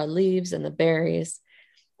 beautiful, broad leaves and the berries.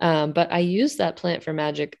 But I use that plant for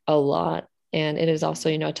magic a lot. And it is also,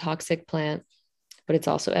 a toxic plant, but it's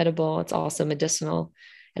also edible. It's also medicinal.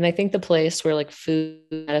 And I think the place where like food,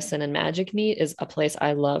 medicine, and magic meet is a place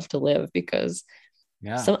I love to live because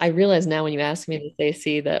I realize now when you ask me to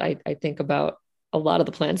say that I think about a lot of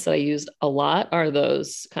the plants that I use a lot are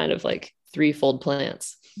those kind of like threefold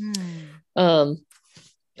plants. I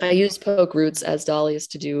use poke roots as dahlias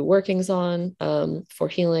to do workings on for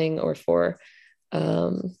healing or for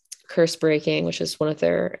curse breaking, which is one of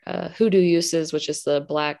their hoodoo uses, which is the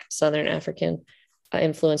Black Southern African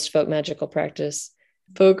influenced folk magical practice.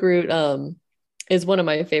 Poke root is one of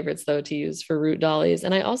my favorites though to use for root dahlias.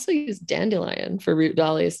 And I also use dandelion for root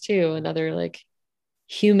dahlias too, another like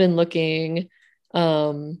human looking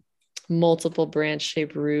multiple branch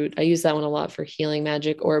shaped root. I use that one a lot for healing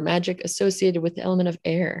magic or magic associated with the element of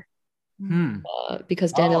air.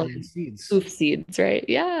 Because Oh, dandelion seeds. poof seeds, right?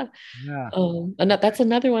 Yeah. Yeah. And that's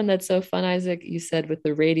another one that's so fun, Isaac. You said with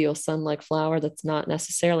the radial sun-like flower, that's not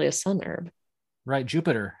necessarily a sun herb. Right.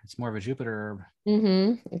 Jupiter. It's more of a Jupiter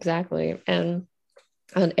herb. Exactly. And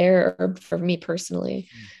an air herb for me personally.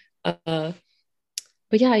 But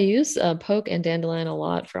yeah, I use poke and dandelion a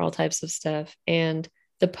lot for all types of stuff. And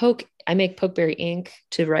the poke, I make pokeberry ink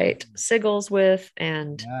to write sigils with,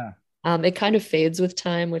 and it kind of fades with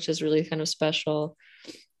time, which is really kind of special.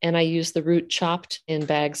 And I use the root chopped in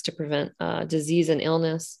bags to prevent disease and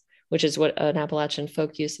illness, which is what an Appalachian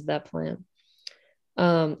folk use of that plant.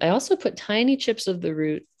 I also put tiny chips of the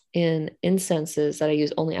root in incenses that I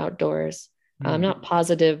use only outdoors. I'm not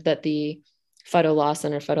positive that the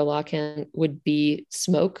phytolaucin or phytolaucin would be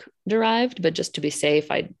smoke derived, but just to be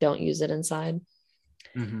safe, I don't use it inside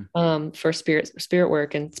for spirit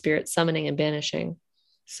work and spirit summoning and banishing.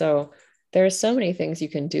 So there are so many things you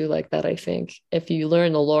can do like that. I think if you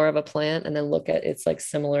learn the lore of a plant and then look at its like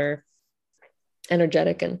similar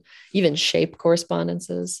energetic and even shape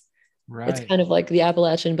correspondences, right? It's kind of like the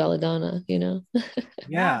Appalachian belladonna, you know?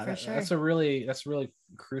 Yeah, for sure. That's really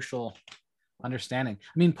crucial understanding.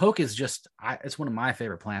 I mean, poke is just it's one of my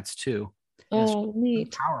favorite plants too. Oh,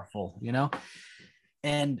 neat. Powerful, you know,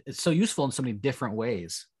 and it's so useful in so many different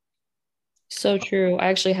ways. So true. I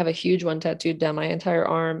actually have a huge one tattooed down my entire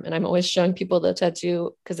arm, and I'm always showing people the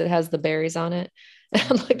tattoo because it has the berries on it. And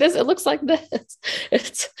I'm like, this, it looks like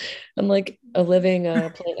this. I'm like a living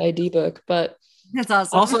plant ID book, but that's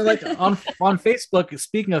awesome. Also, like on Facebook,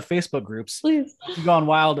 speaking of Facebook groups, please, you go on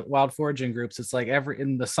wild foraging groups. It's like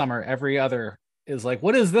in the summer, every other is like,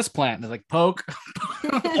 what is this plant? And it's like poke.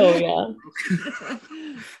 Oh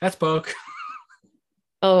yeah. That's poke.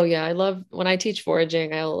 Oh yeah, I love when I teach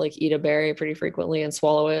foraging. I'll like eat a berry pretty frequently and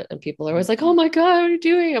swallow it, and people are always like, "Oh my god, what are you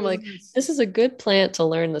doing?" I'm like, "This is a good plant to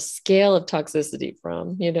learn the scale of toxicity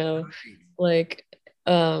from, you know, like,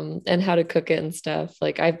 and how to cook it and stuff."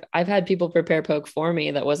 Like I've had people prepare poke for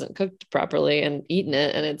me that wasn't cooked properly and eaten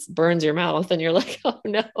it, and it burns your mouth, and you're like, "Oh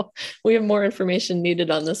no, we have more information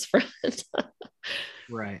needed on this front."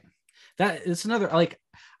 Right. That is another like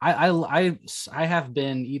I have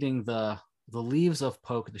been eating the leaves of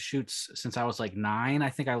poke, the shoots, since I was like 9. I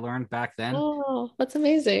think I learned back then. Oh, that's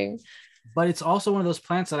amazing. But it's also one of those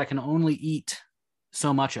plants that I can only eat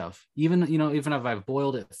so much of. Even if I've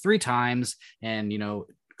boiled it 3 times and,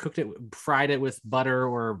 cooked it, fried it with butter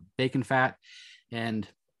or bacon fat, and,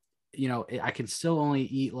 I can still only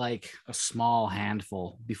eat like a small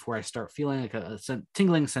handful before I start feeling like a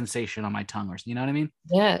tingling sensation on my tongue, or, you know what I mean?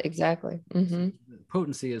 Yeah, exactly. Mm-hmm.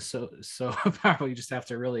 Potency is so powerful. You just have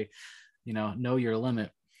to really know your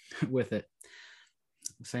limit with it.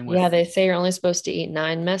 Same with, yeah, they say you're only supposed to eat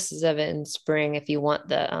 9 messes of it in spring if you want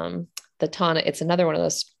the tonic. It's another one of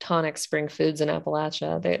those tonic spring foods in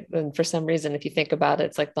Appalachia. And for some reason, if you think about it,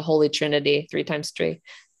 it's like the Holy Trinity. 3 times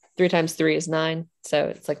 3 is 9, so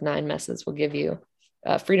it's like 9 messes will give you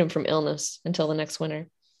freedom from illness until the next winter.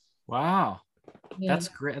 Wow, yeah. That's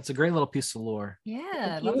great. It's a great little piece of lore.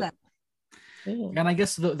 Yeah, I love that. Yeah. And I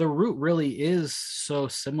guess the root really is so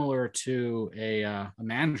similar to a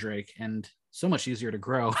mandrake, and so much easier to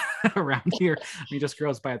grow around here. I mean, it just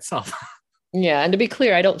grows by itself. Yeah, and to be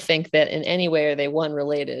clear, I don't think that in any way are they one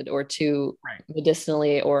related or two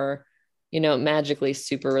medicinally or magically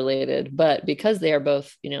super related, but because they are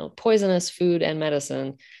both poisonous food and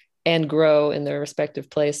medicine and grow in their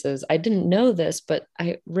respective places. I didn't know this, but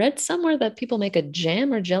I read somewhere that people make a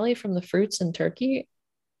jam or jelly from the fruits in Turkey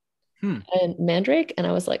and mandrake, and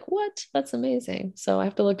I was like, what? That's amazing. So I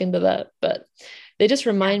have to look into that. But they just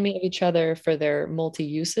remind me of each other for their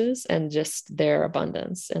multi-uses and just their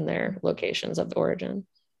abundance and their locations of origin.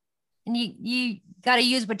 And you got to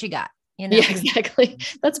use what you got, Yeah, exactly.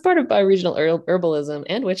 That's part of bioregional herbalism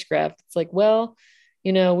and witchcraft. It's like, well,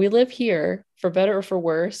 we live here for better or for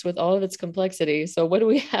worse with all of its complexity. So what do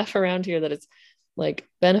we have around here that is like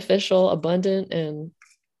beneficial, abundant, and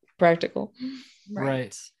practical?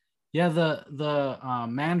 Right. Yeah, the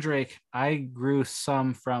mandrake, I grew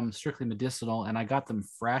some from Strictly Medicinal, and I got them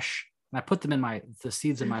fresh, and I put them in the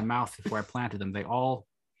seeds in my mouth before I planted them. They all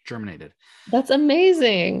germinated. That's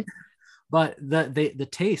amazing. But the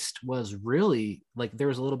taste was really like there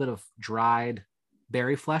was a little bit of dried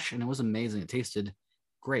berry flesh, and it was amazing. It tasted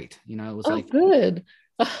great. It was good.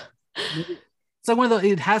 So one of the,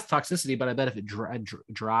 it has toxicity, but I bet if it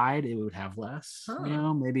dried, it would have less.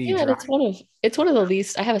 Maybe. Yeah, it's one of the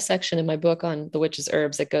least. I have a section in my book on the witch's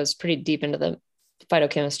herbs that goes pretty deep into the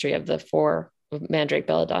phytochemistry of the 4 mandrake,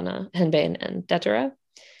 belladonna, henbane, and datura.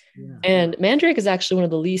 Yeah. And mandrake is actually one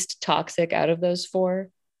of the least toxic out of those 4.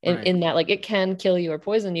 in that like it can kill you or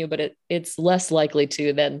poison you, but it's less likely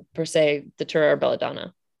to than per se datura or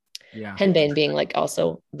belladonna. Yeah. Henbane being like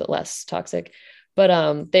also the less toxic,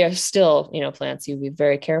 but they are still, you know, plants you be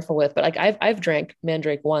very careful with. But like I've drank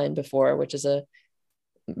mandrake wine before, which is a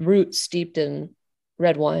root steeped in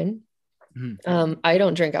red wine. I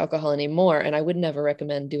don't drink alcohol anymore, and I would never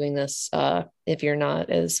recommend doing this if you're not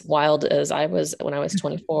as wild as I was when I was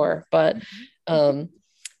 24. But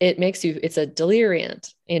it makes you, it's a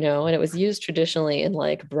deliriant, you know, and it was used traditionally in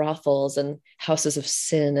like brothels and houses of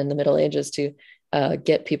sin in the Middle Ages to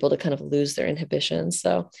get people to kind of lose their inhibitions.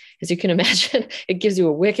 So as you can imagine, it gives you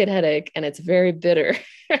a wicked headache, and it's very bitter,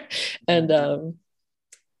 and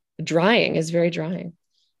drying is very drying.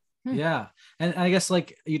 Yeah. And I guess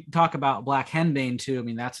like you talk about black henbane too. I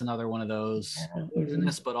mean, that's another one of those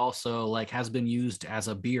poisonous, but also like has been used as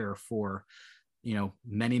a beer for, you know,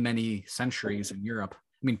 many, many centuries in Europe.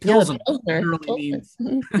 I mean, Pilsner literally means,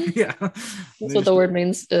 yeah. That's what the word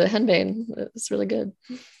means, henbane. It's really good.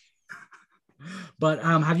 But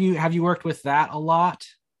have you worked with that a lot?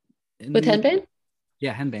 With henbane?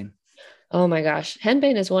 Yeah, henbane. Oh my gosh.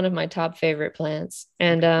 Henbane is one of my top favorite plants.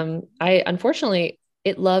 And I unfortunately,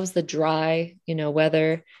 it loves the dry, you know,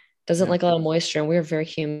 weather, doesn't like a lot of moisture, and we're very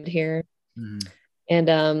humid here. And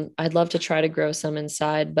I'd love to try to grow some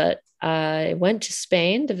inside, but I went to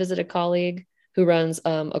Spain to visit a colleague who runs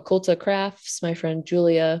Occulta Crafts, my friend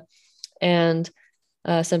Julia and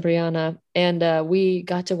Sembriana, and we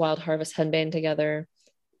got to wild harvest henbane together,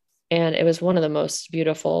 and it was one of the most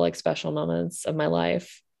beautiful, like special moments of my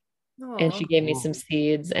life. And she gave me some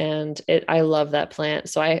seeds, and I love that plant.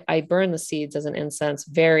 So I burn the seeds as an incense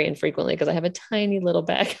very infrequently because I have a tiny little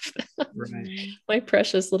bag of them. My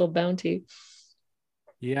precious little bounty.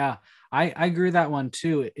 Yeah, I grew that one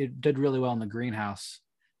too. It did really well in the greenhouse.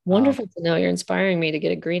 Wonderful to know. You're inspiring me to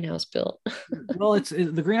get a greenhouse built. Well,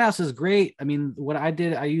 the greenhouse is great. I mean, what I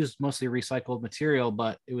did, I used mostly recycled material,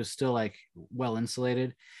 but it was still like well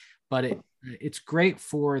insulated. But it's great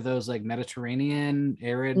for those like Mediterranean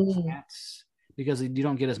arid plants because you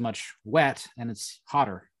don't get as much wet and it's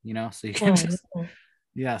hotter, you know, so you can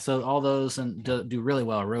yeah. So all those and do really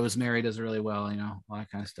well. Rosemary does really well, you know, all that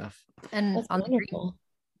kind of stuff. And on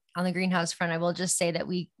the greenhouse front, I will just say that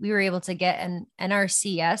we were able to get an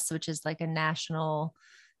NRCS, which is like a national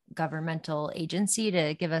governmental agency,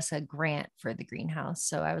 to give us a grant for the greenhouse.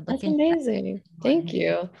 So I would look into amazing. Thank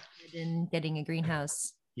you. In getting a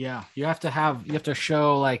greenhouse. Yeah, you have to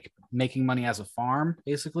show like making money as a farm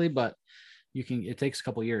basically, but it takes a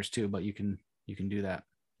couple years too, but you can do that.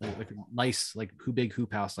 Like a nice, like big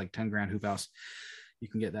hoop house, like 10 grand hoop house. You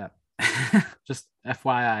can get that. Just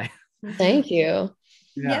FYI. Thank you.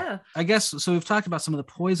 Yeah. I guess so. We've talked about some of the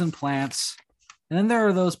poison plants, and then there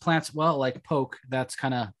are those plants, well, like poke, that's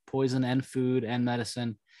kind of poison and food and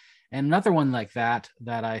medicine. And another one like that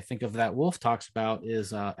I think of that Wolf talks about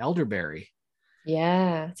is elderberry.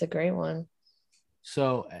 Yeah, it's a great one.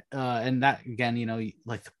 So, and that again, you know,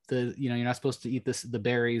 like you're not supposed to eat the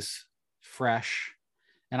berries fresh.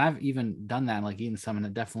 And I've even done that, like eaten some, and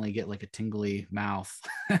it definitely get like a tingly mouth.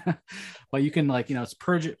 But you can like, you know, it's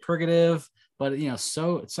purgative, but you know,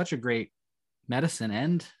 so it's such a great medicine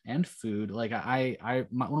and food. Like one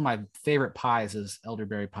of my favorite pies is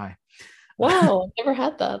elderberry pie. Wow, I've never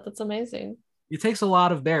had that. That's amazing. It takes a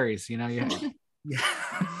lot of berries, you know.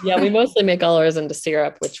 Yeah, we mostly make all ours into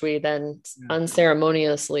syrup, which we then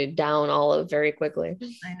unceremoniously down all of very quickly.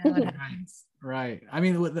 I know what happens. Right. I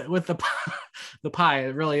mean, with the pie,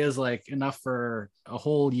 it really is like enough for a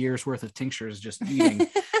whole year's worth of tinctures just eating in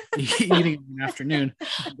the afternoon.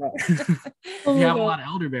 But if you have a lot of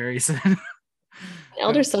elderberries.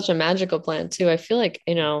 Elder's such a magical plant too. I feel like,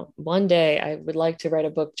 you know, one day I would like to write a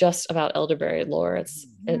book just about elderberry lore. It's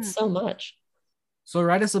so much. So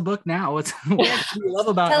write us a book now. What do you love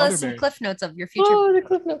about Tell elderberry? us some cliff notes of your future. Oh, the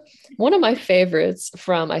cliff note. One of my favorites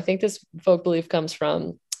from, I think this folk belief comes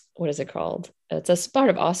from, what is it called? It's a part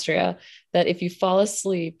of Austria, that if you fall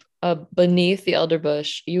asleep beneath the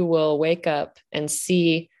elderbush, you will wake up and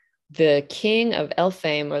see the king of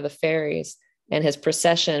Elfheim or the fairies and his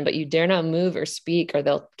procession, but you dare not move or speak or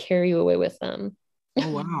they'll carry you away with them. Oh,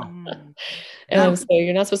 wow. So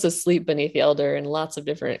you're not supposed to sleep beneath the elder in lots of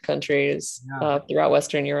different countries throughout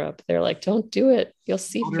Western Europe. They're like, don't do it. You'll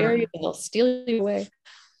see fairies and they'll steal you away.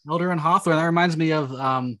 Elder and Hawthorne. That reminds me of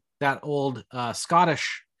that old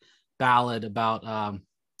Scottish ballad about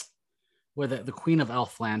where the Queen of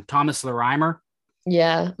Elfland, Thomas the Rhymer.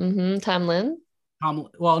 Yeah. Tom Lynn.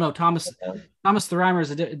 Thomas the Rhymer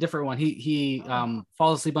is a different one. He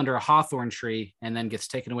falls asleep under a hawthorn tree and then gets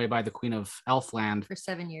taken away by the Queen of Elfland for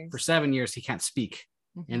 7 years. For 7 years, he can't speak.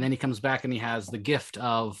 And then he comes back and he has the gift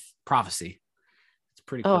of prophecy. It's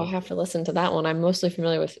pretty Oh, cool. I have to listen to that one. I'm mostly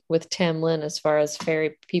familiar with Tam Lin as far as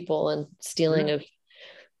fairy people and stealing of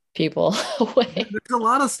people away. There's a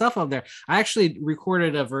lot of stuff up there. I actually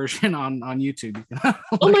recorded a version on YouTube.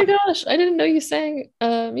 Oh my gosh, I didn't know you sang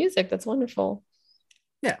music. That's wonderful.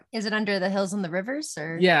 Yeah. Is it Under the Hills and the Rivers?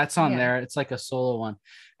 Or yeah, it's on there. It's like a solo one.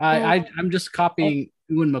 I'm just copying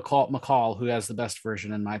Ewan McCall, who has the best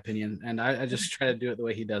version in my opinion, and I just try to do it the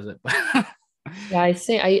way he does it. Yeah,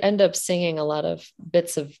 I end up singing a lot of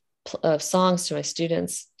bits of songs to my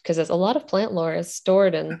students because there's a lot of plant lore is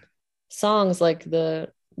stored in songs like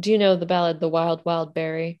do you know the ballad "The Wild Wild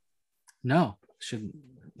Berry"? No,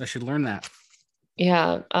 I should learn that.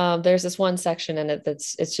 Yeah, there's this one section in it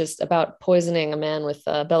it's just about poisoning a man with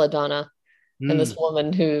belladonna, and this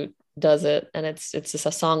woman who does it, and it's just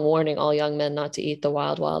a song warning all young men not to eat the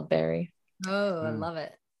wild wild berry. Oh, I love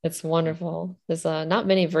it. It's wonderful. There's not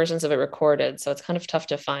many versions of it recorded, so it's kind of tough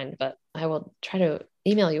to find, but I will try to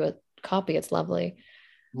email you a copy. It's lovely.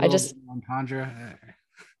 I just entendre.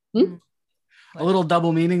 A little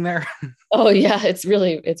double meaning there. Oh yeah,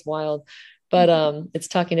 it's wild. But it's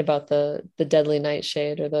talking about the deadly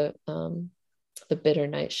nightshade or the bitter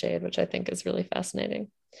nightshade, which I think is really fascinating.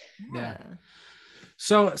 Yeah.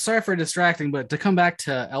 So sorry for distracting, but to come back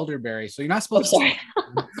to elderberry. So you're not supposed to.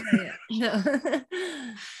 No.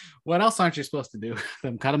 What else aren't you supposed to do?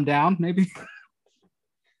 Them cut them down, maybe?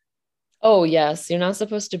 Oh yes, you're not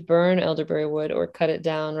supposed to burn elderberry wood or cut it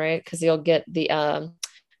down, right? Because you'll get the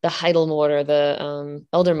Heidelmort or the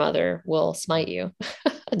elder mother will smite you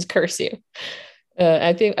and curse you.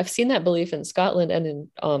 I think I've seen that belief in Scotland and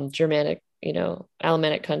in Germanic,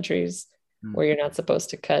 Alemannic countries where you're not supposed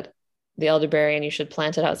to cut the elderberry and you should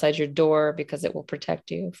plant it outside your door because it will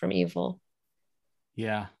protect you from evil.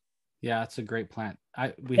 Yeah, it's a great plant.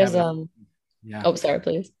 Yeah. Oh, sorry,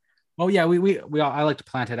 please. Oh yeah, I like to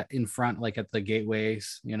plant it in front, like at the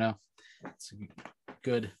gateways. It's a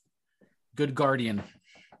good guardian.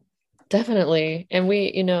 Definitely. And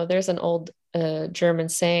there's an old German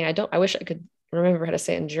saying. I wish I could remember how to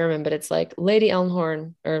say it in German, but it's like, Lady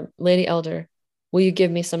Elmhorn or Lady Elder, will you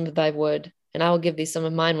give me some of thy wood? And I will give thee some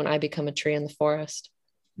of mine when I become a tree in the forest.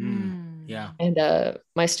 Yeah. And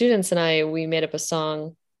my students and we made up a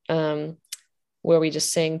song where we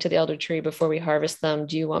just sing to the elder tree before we harvest them.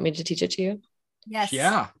 Do you want me to teach it to you? Yes.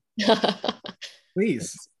 Yeah.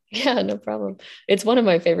 Please. Yeah, no problem. It's one of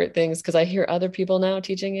my favorite things because I hear other people now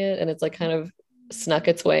teaching it, and it's like kind of snuck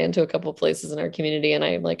its way into a couple places in our community, and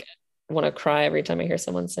I like want to cry every time I hear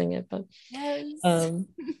someone sing it. But yeah,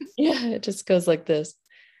 it just goes like this.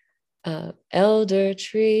 Elder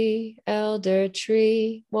tree,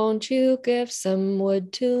 won't you give some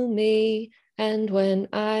wood to me? And when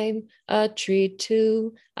I'm a tree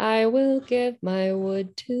too, I will give my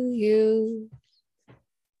wood to you.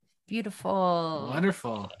 Beautiful.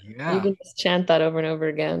 Wonderful. Yeah. You can just chant that over and over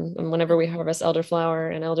again. And whenever we harvest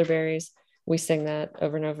elderflower and elderberries, we sing that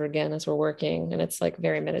over and over again as we're working. And it's like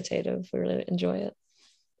very meditative. We really enjoy it.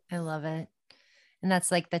 I love it. And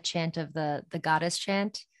that's like the chant of the goddess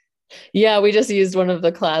chant. Yeah, we just used one of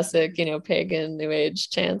the classic, pagan New Age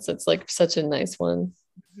chants. It's like such a nice one.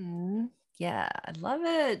 Mm-hmm. Yeah, I love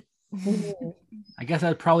it. I guess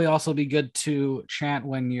that'd probably also be good to chant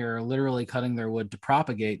when you're literally cutting their wood to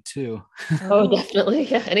propagate too. Oh, definitely.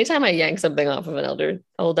 Yeah. Anytime I yank something off of an elder,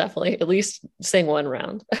 I will definitely at least sing one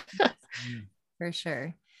round. For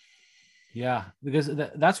sure. Yeah, because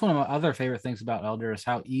that's one of my other favorite things about elder is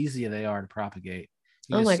how easy they are to propagate.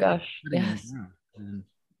 Oh my gosh. Yes.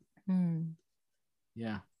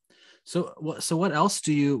 Yeah. So what else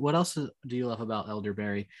do you love about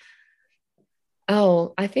elderberry?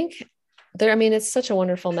 Oh, I think it's such a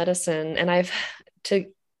wonderful medicine. And I've to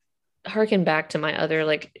harken back to my other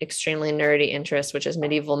like extremely nerdy interest, which is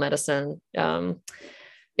medieval medicine.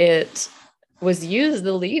 It was used,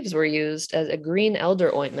 the leaves were used as a green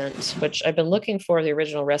elder ointment, which I've been looking for the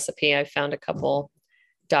original recipe. I found a couple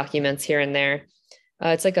documents here and there.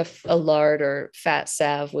 It's like a lard or fat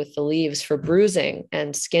salve with the leaves for bruising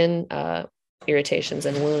and skin irritations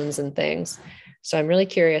and wounds and things. So I'm really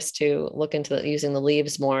curious to look into using the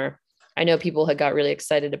leaves more. I know people had got really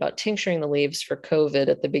excited about tincturing the leaves for COVID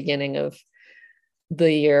at the beginning of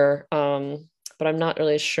the year, but I'm not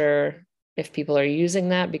really sure if people are using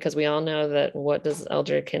that because we all know that what does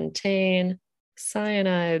elder contain?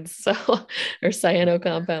 Cyanides, or cyano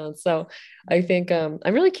compounds. So I think I'm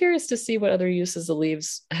really curious to see what other uses the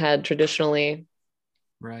leaves had traditionally.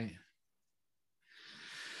 Right.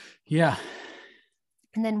 Yeah.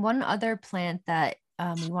 And then one other plant that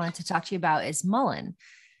we wanted to talk to you about is mullein.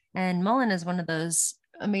 And mullein is one of those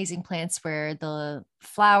amazing plants where the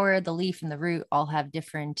flower, the leaf, and the root all have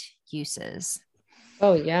different uses.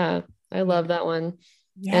 Oh yeah. I love that one.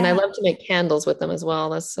 And I Yeah. love to make candles with them as well.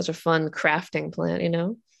 That's such a fun crafting plant, you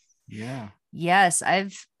know? Yeah. Yes,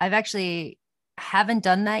 I've actually haven't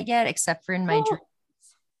done that yet, except for in my dream. Oh,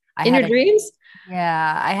 I in had your dreams?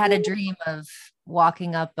 I had a dream of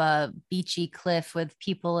walking up a beachy cliff with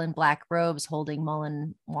people in black robes holding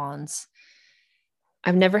mullen wands.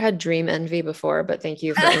 I've never had dream envy before, but thank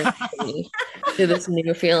you for introducing me to this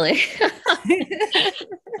new feeling.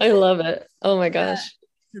 I love it. Oh my gosh.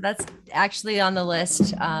 So that's actually on the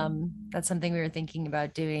list. That's something we were thinking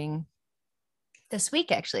about doing this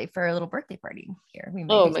week, actually, for a little birthday party here. We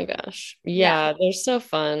might Oh do. my gosh. Yeah. Yeah, they're so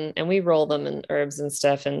fun. And we roll them in herbs and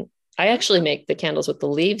stuff. And I actually make the candles with the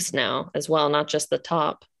leaves now as well, not just the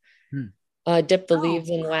top. Hmm. Dip the Oh, leaves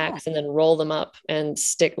in cool. wax and then roll them up and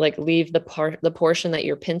stick, like leave the portion that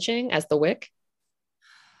you're pinching as the wick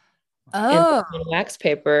and put Oh, them on wax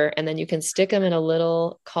paper. And then you can stick them in a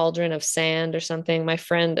little cauldron of sand or something. My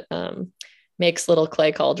friend makes little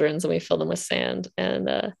clay cauldrons and we fill them with sand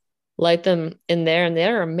and light them in there. And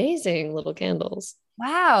they're amazing little candles.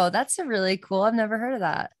 wow. That's a really cool. I've never heard of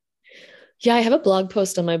that. Yeah, I have a blog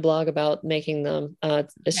post on my blog about making them.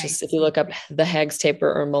 It's just if Nice. you look up the Hag's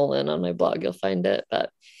Taper or Mullein on my blog, you'll find it. But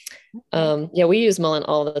yeah, we use mullein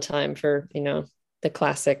all the time for, the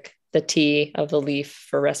classic, the tea of the leaf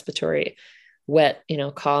for respiratory wet,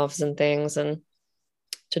 coughs and things and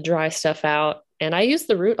to dry stuff out. And I use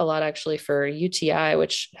the root a lot actually for UTI,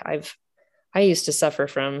 which I used to suffer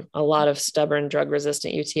from a lot of stubborn drug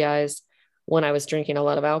resistant UTIs when I was drinking a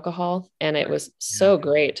lot of alcohol. And it was so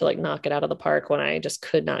great to like knock it out of the park when I just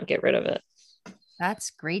could not get rid of it.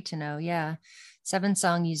 That's great to know. Yeah. Seven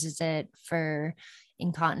Song uses it for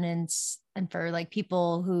incontinence and for like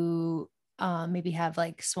people who maybe have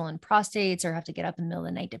like swollen prostates or have to get up in the middle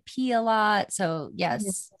of the night to pee a lot. So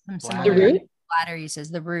yes, some The similar root? bladder uses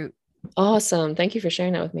the root. Awesome. Thank you for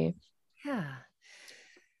sharing that with me. Yeah.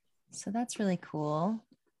 So that's really cool.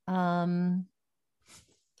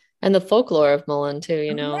 And the folklore of Mullen too,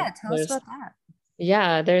 Yeah, tell us about that.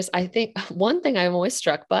 Yeah, I think one thing I'm always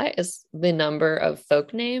struck by is the number of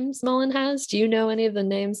folk names Mullen has. Do you know any of the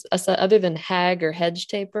names other than Hag or Hedge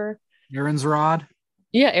Taper? Aaron's Rod.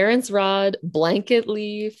 Yeah, Aaron's Rod, Blanket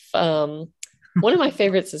Leaf. One of my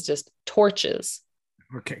favorites is just Torches.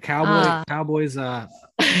 Or Cowboys.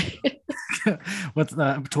 What's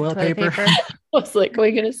the toilet paper? I was like, what are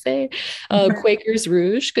you gonna say? Quaker's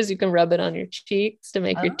Rouge, because you can rub it on your cheeks to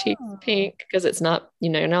make your cheeks pink, because it's not,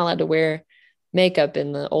 you're not allowed to wear makeup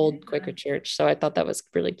in the old Quaker church. So I thought that was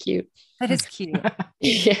really cute. That is cute.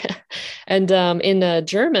 Yeah. And in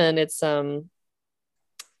German, it's the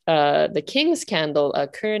king's candle,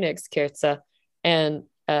 Königskerze, and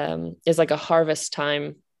is like a harvest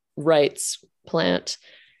time rites plant.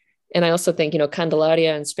 And I also think,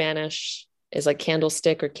 Candelaria in Spanish is like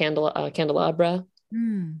candlestick or candelabra.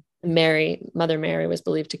 Mother Mary was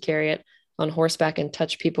believed to carry it on horseback and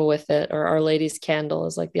touch people with it, or Our Lady's candle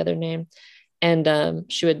is like the other name. And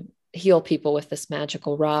she would heal people with this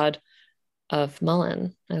magical rod of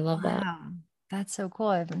mullein. I love that. That's so cool.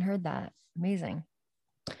 I haven't heard that. Amazing.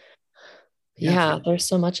 Yeah, there's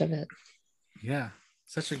so much of it. Yeah,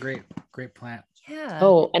 such a great plant. Yeah.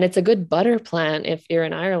 Oh, and it's a good butter plant. If you're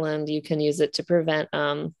in Ireland, you can use it to prevent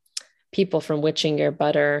people from witching your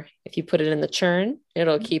butter. If you put it in the churn,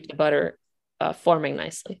 it'll keep the butter forming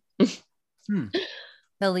nicely.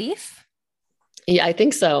 The leaf? Yeah, I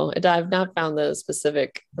think so. I've not found the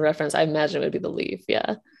specific reference. I imagine it would be the leaf.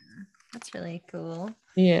 Yeah. That's really cool.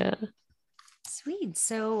 Yeah. Sweet.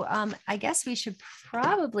 So I guess we should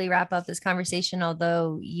probably wrap up this conversation,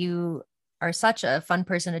 although you are such a fun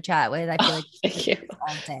person to chat with. I feel like thank you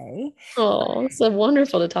all day. Oh, it's so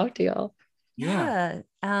wonderful to talk to y'all. Yeah.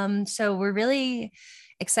 So we're really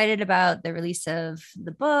excited about the release of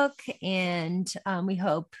the book, and we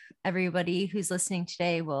hope everybody who's listening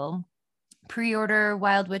today will pre-order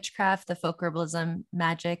Wild Witchcraft, the folk herbalism,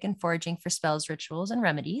 magic, and foraging for spells, rituals, and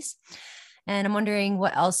remedies. And I'm wondering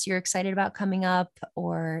what else you're excited about coming up,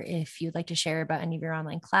 or if you'd like to share about any of your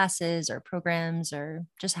online classes or programs, or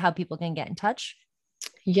just how people can get in touch.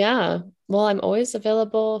 Yeah. Well, I'm always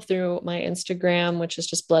available through my Instagram, which is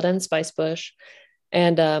just Blood and Spice Bush.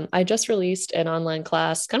 And I just released an online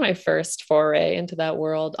class, kind of my first foray into that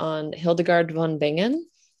world, on Hildegard von Bingen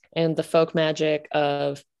and the folk magic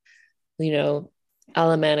of,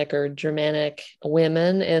 Alemannic or Germanic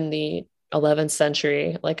women in the 11th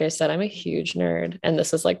century. Like I said, I'm a huge nerd, and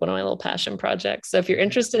this is like one of my little passion projects. So if you're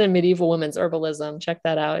interested in medieval women's herbalism, check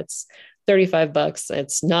that out. It's $35.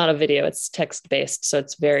 It's not a video, it's text-based, so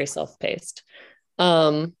it's very self-paced.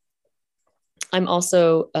 I'm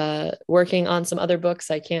also working on some other books.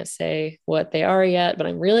 I can't say what they are yet, but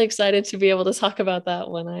I'm really excited to be able to talk about that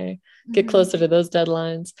when I get closer to those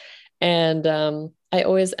deadlines. And I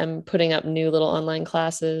always am putting up new little online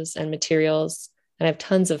classes and materials. And I have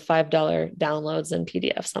tons of $5 downloads and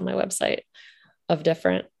PDFs on my website of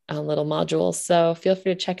different little modules. So feel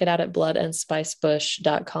free to check it out at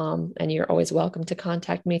bloodandspicebush.com. And you're always welcome to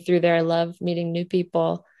contact me through there. I love meeting new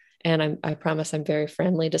people. And I promise I'm very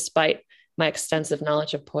friendly despite my extensive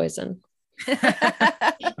knowledge of poison.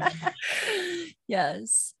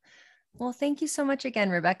 Yes. Well, thank you so much again,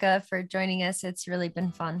 Rebecca, for joining us. It's really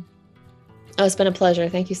been fun. Oh, it's been a pleasure.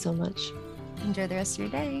 Thank you so much. Enjoy the rest of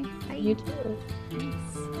your day. Bye. You too. Thanks.